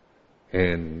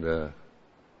and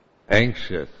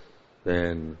anxious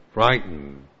and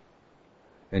frightened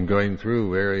and going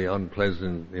through very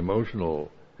unpleasant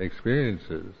emotional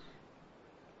experiences,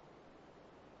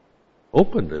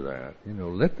 open to that,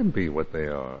 let them be what they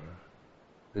are,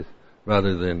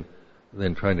 rather than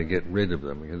trying to get rid of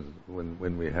them. Because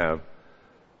when we have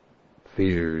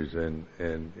fears and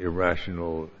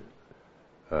irrational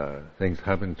things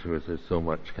happen to us, there's so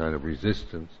much kind of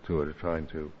resistance to it, or trying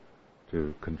to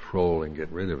control and get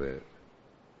rid of it.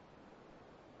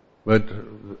 But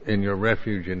in your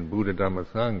refuge in Buddha Dhamma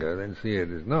Sangha, then see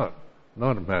it as not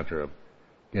a matter of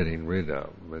getting rid of,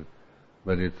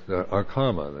 but it's our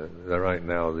karma. That right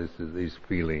now these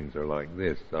feelings are like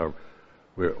this.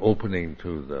 We're opening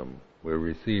to them. We're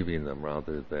receiving them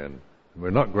rather than, we're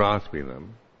not grasping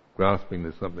them. Grasping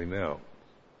is something else.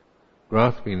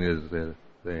 Grasping is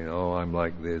saying, "Oh, I'm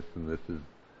like this, and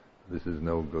this is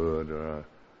no good," or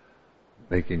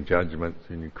making judgments,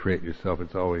 and you create yourself.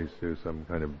 It's always through some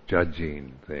kind of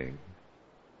judging thing.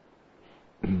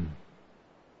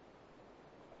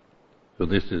 So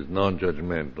this is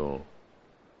non-judgmental.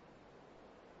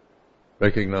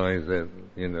 Recognize that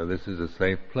this is a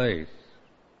safe place.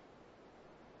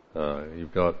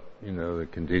 You've got the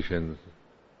conditions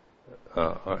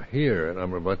are here at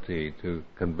Amaravati to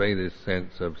convey this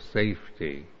sense of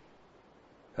safety,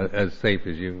 as safe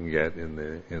as you can get in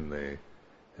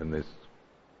this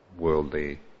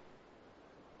worldly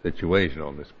situation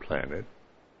on this planet.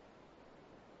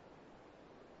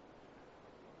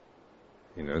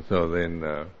 So then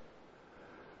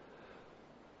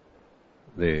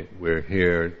we're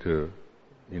here to,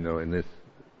 in this,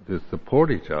 to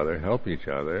support each other, help each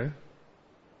other.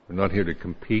 We're not here to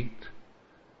compete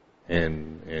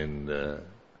and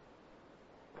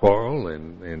quarrel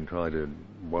and try to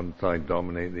one side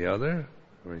dominate the other.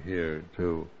 We're here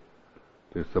to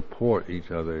support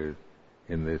each other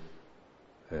in this,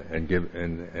 and give,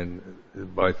 and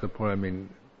by support I mean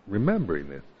remembering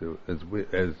this too. As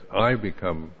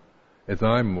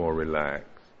I'm more relaxed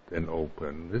and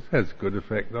open, this has good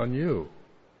effect on you.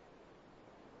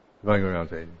 If I go around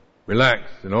saying,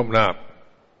 relax and open up,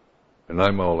 and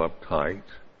I'm all uptight,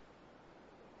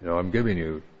 I'm giving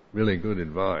you really good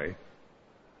advice,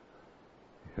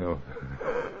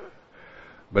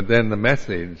 but then the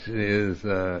message is,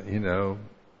 I'm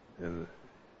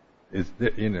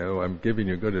giving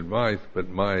you good advice, but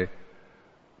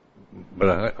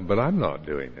I'm not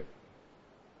doing it.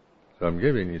 So I'm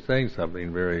saying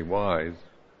something very wise,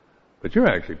 but you're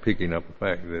actually picking up the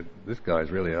fact that this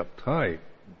guy's really uptight,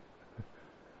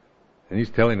 and he's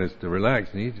telling us to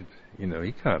relax, and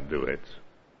he can't do it.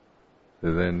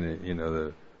 So then,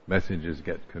 the messages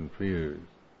get confused.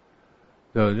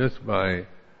 So just by,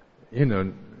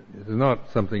 it's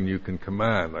not something you can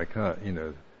command. I can't,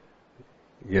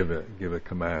 give a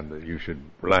command that you should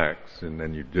relax, and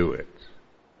then you do it.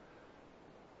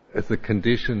 As the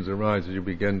conditions arise, as you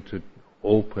begin to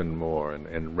open more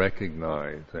and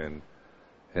recognize, and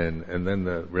then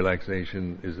the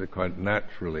relaxation is quite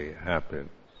naturally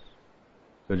happens.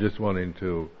 So just wanting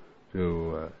to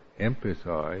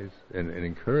emphasize and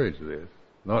encourage this,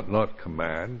 not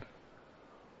command.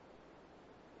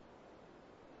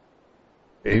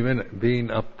 Even being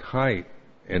uptight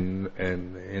and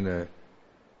in a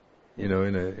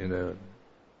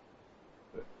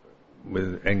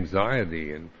with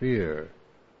anxiety and fear,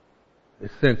 a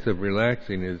sense of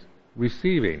relaxing is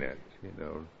receiving it,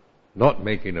 not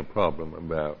making a problem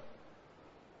about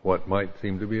what might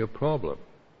seem to be a problem.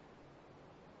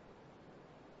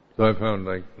 So I found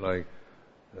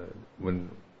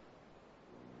when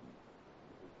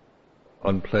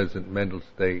unpleasant mental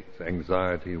states,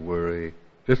 anxiety, worry,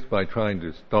 just by trying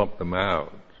to stop them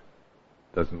out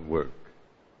doesn't work.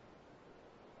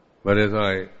 But as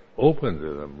I open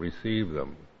to them, receive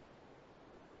them,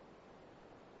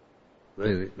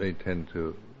 they tend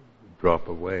to drop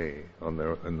away on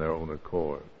their own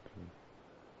accord.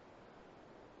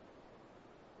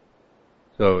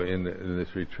 So in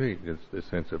this retreat, it's this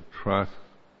sense of trust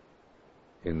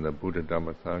in the Buddha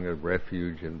Dhamma Sangha,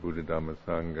 refuge in Buddha Dhamma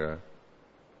Sangha,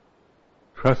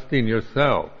 trusting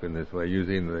yourself in this way.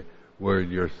 Using the word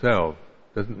yourself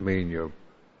doesn't mean your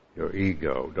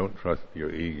ego. Don't trust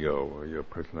your ego or your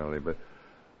personality. But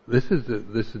this is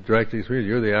direct experience.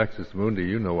 You're the axis mundi.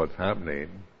 You know what's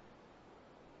happening.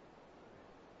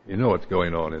 You know what's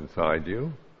going on inside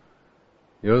you.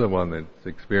 You're the one that's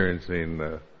experiencing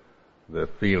the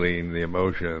feeling, the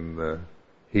emotion, the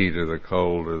heat or the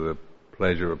cold or the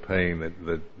pleasure or pain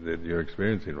that you're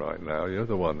experiencing right now. You're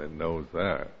the one that knows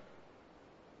that.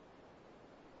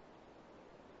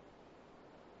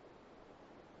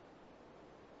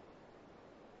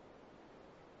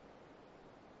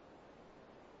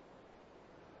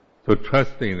 So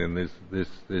trusting in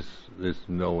this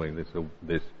knowing,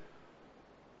 this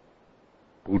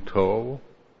Bhutto,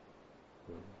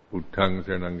 Bhutang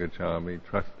Saranam Gacchami,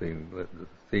 trusting,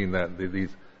 seeing that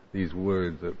these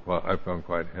words that I found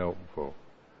quite helpful.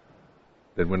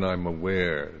 That when I'm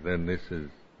aware, then this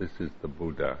is the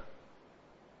Buddha.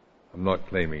 I'm not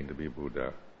claiming to be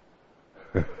Buddha,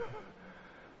 because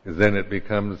then it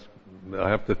becomes, I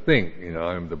have to think,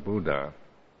 I'm the Buddha,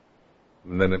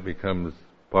 and then it becomes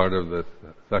part of the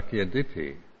Sakya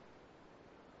Ditti.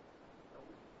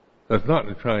 So it's not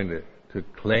trying to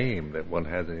claim that one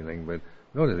has anything, but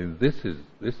noticing this is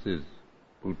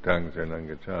Bhutang Saranam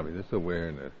Gacchami, this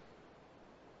awareness.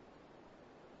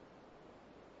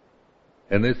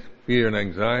 And this fear and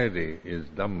anxiety is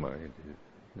Dhamma.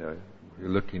 You're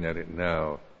looking at it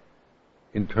now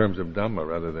in terms of Dhamma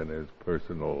rather than as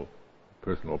personal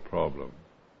problems.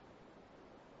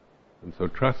 And so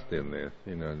trust in this,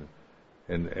 and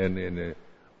in a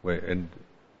way, and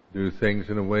do things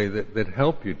in a way that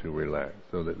help you to relax,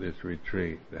 so that this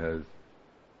retreat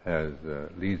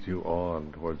leads you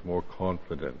on towards more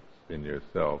confidence in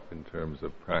yourself in terms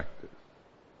of practice,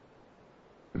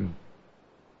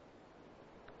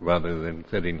 rather than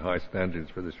setting high standards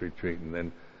for this retreat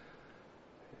and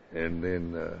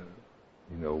then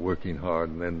working hard,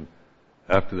 and then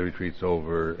after the retreat's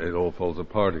over, it all falls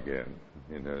apart again.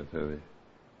 So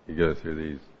you go through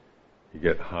these. You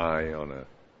get high on a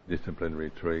disciplined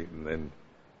retreat, and then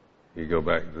you go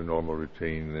back to the normal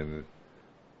routine,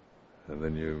 and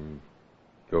then you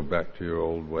go back to your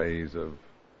old ways of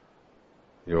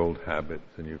your old habits,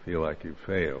 and you feel like you've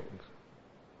failed.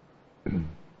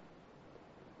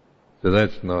 So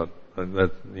that's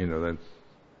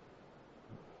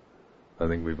I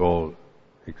think we've all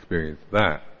experienced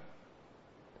that.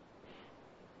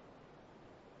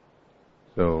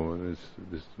 So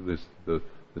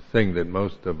the thing that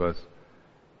most of us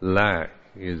lack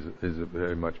is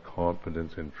very much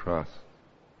confidence and trust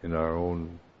in our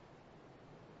own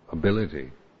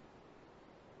ability.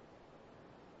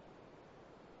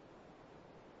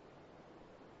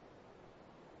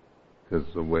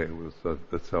 Because the way with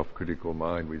the self-critical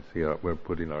mind, we're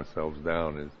putting ourselves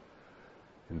down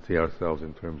and see ourselves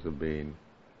in terms of being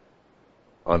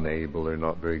unable or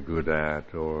not very good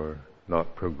at or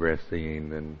not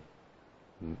progressing, and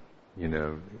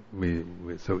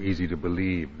it's so easy to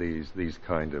believe these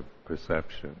kind of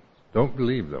perceptions. Don't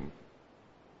believe them.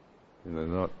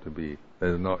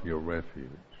 They're not your refuge.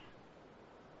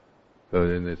 So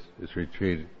in this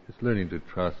retreat, it's learning to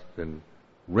trust and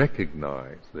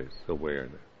recognize this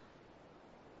awareness.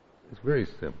 It's very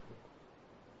simple.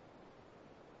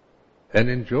 And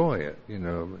enjoy it,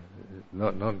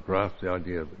 not grasp the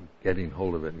idea of getting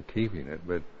hold of it and keeping it,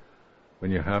 but when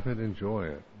you have it, enjoy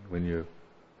it. When you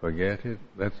forget it,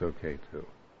 that's okay too.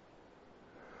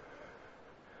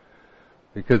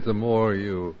 Because the more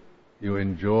you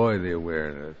enjoy the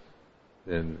awareness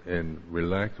and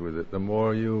relax with it, the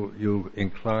more you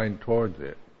incline towards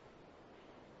it.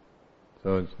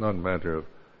 So it's not a matter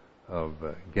of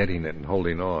getting it and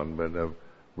holding on, but of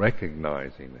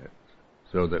recognizing it,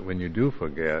 so that when you do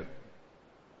forget,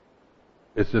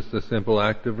 it's just a simple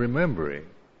act of remembering.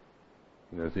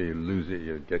 So you lose it,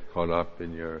 you get caught up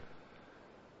in your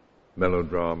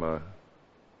melodrama,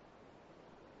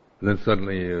 and then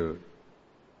suddenly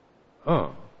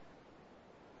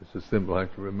it's a simple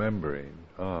act of remembering.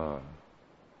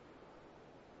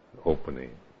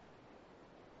 opening.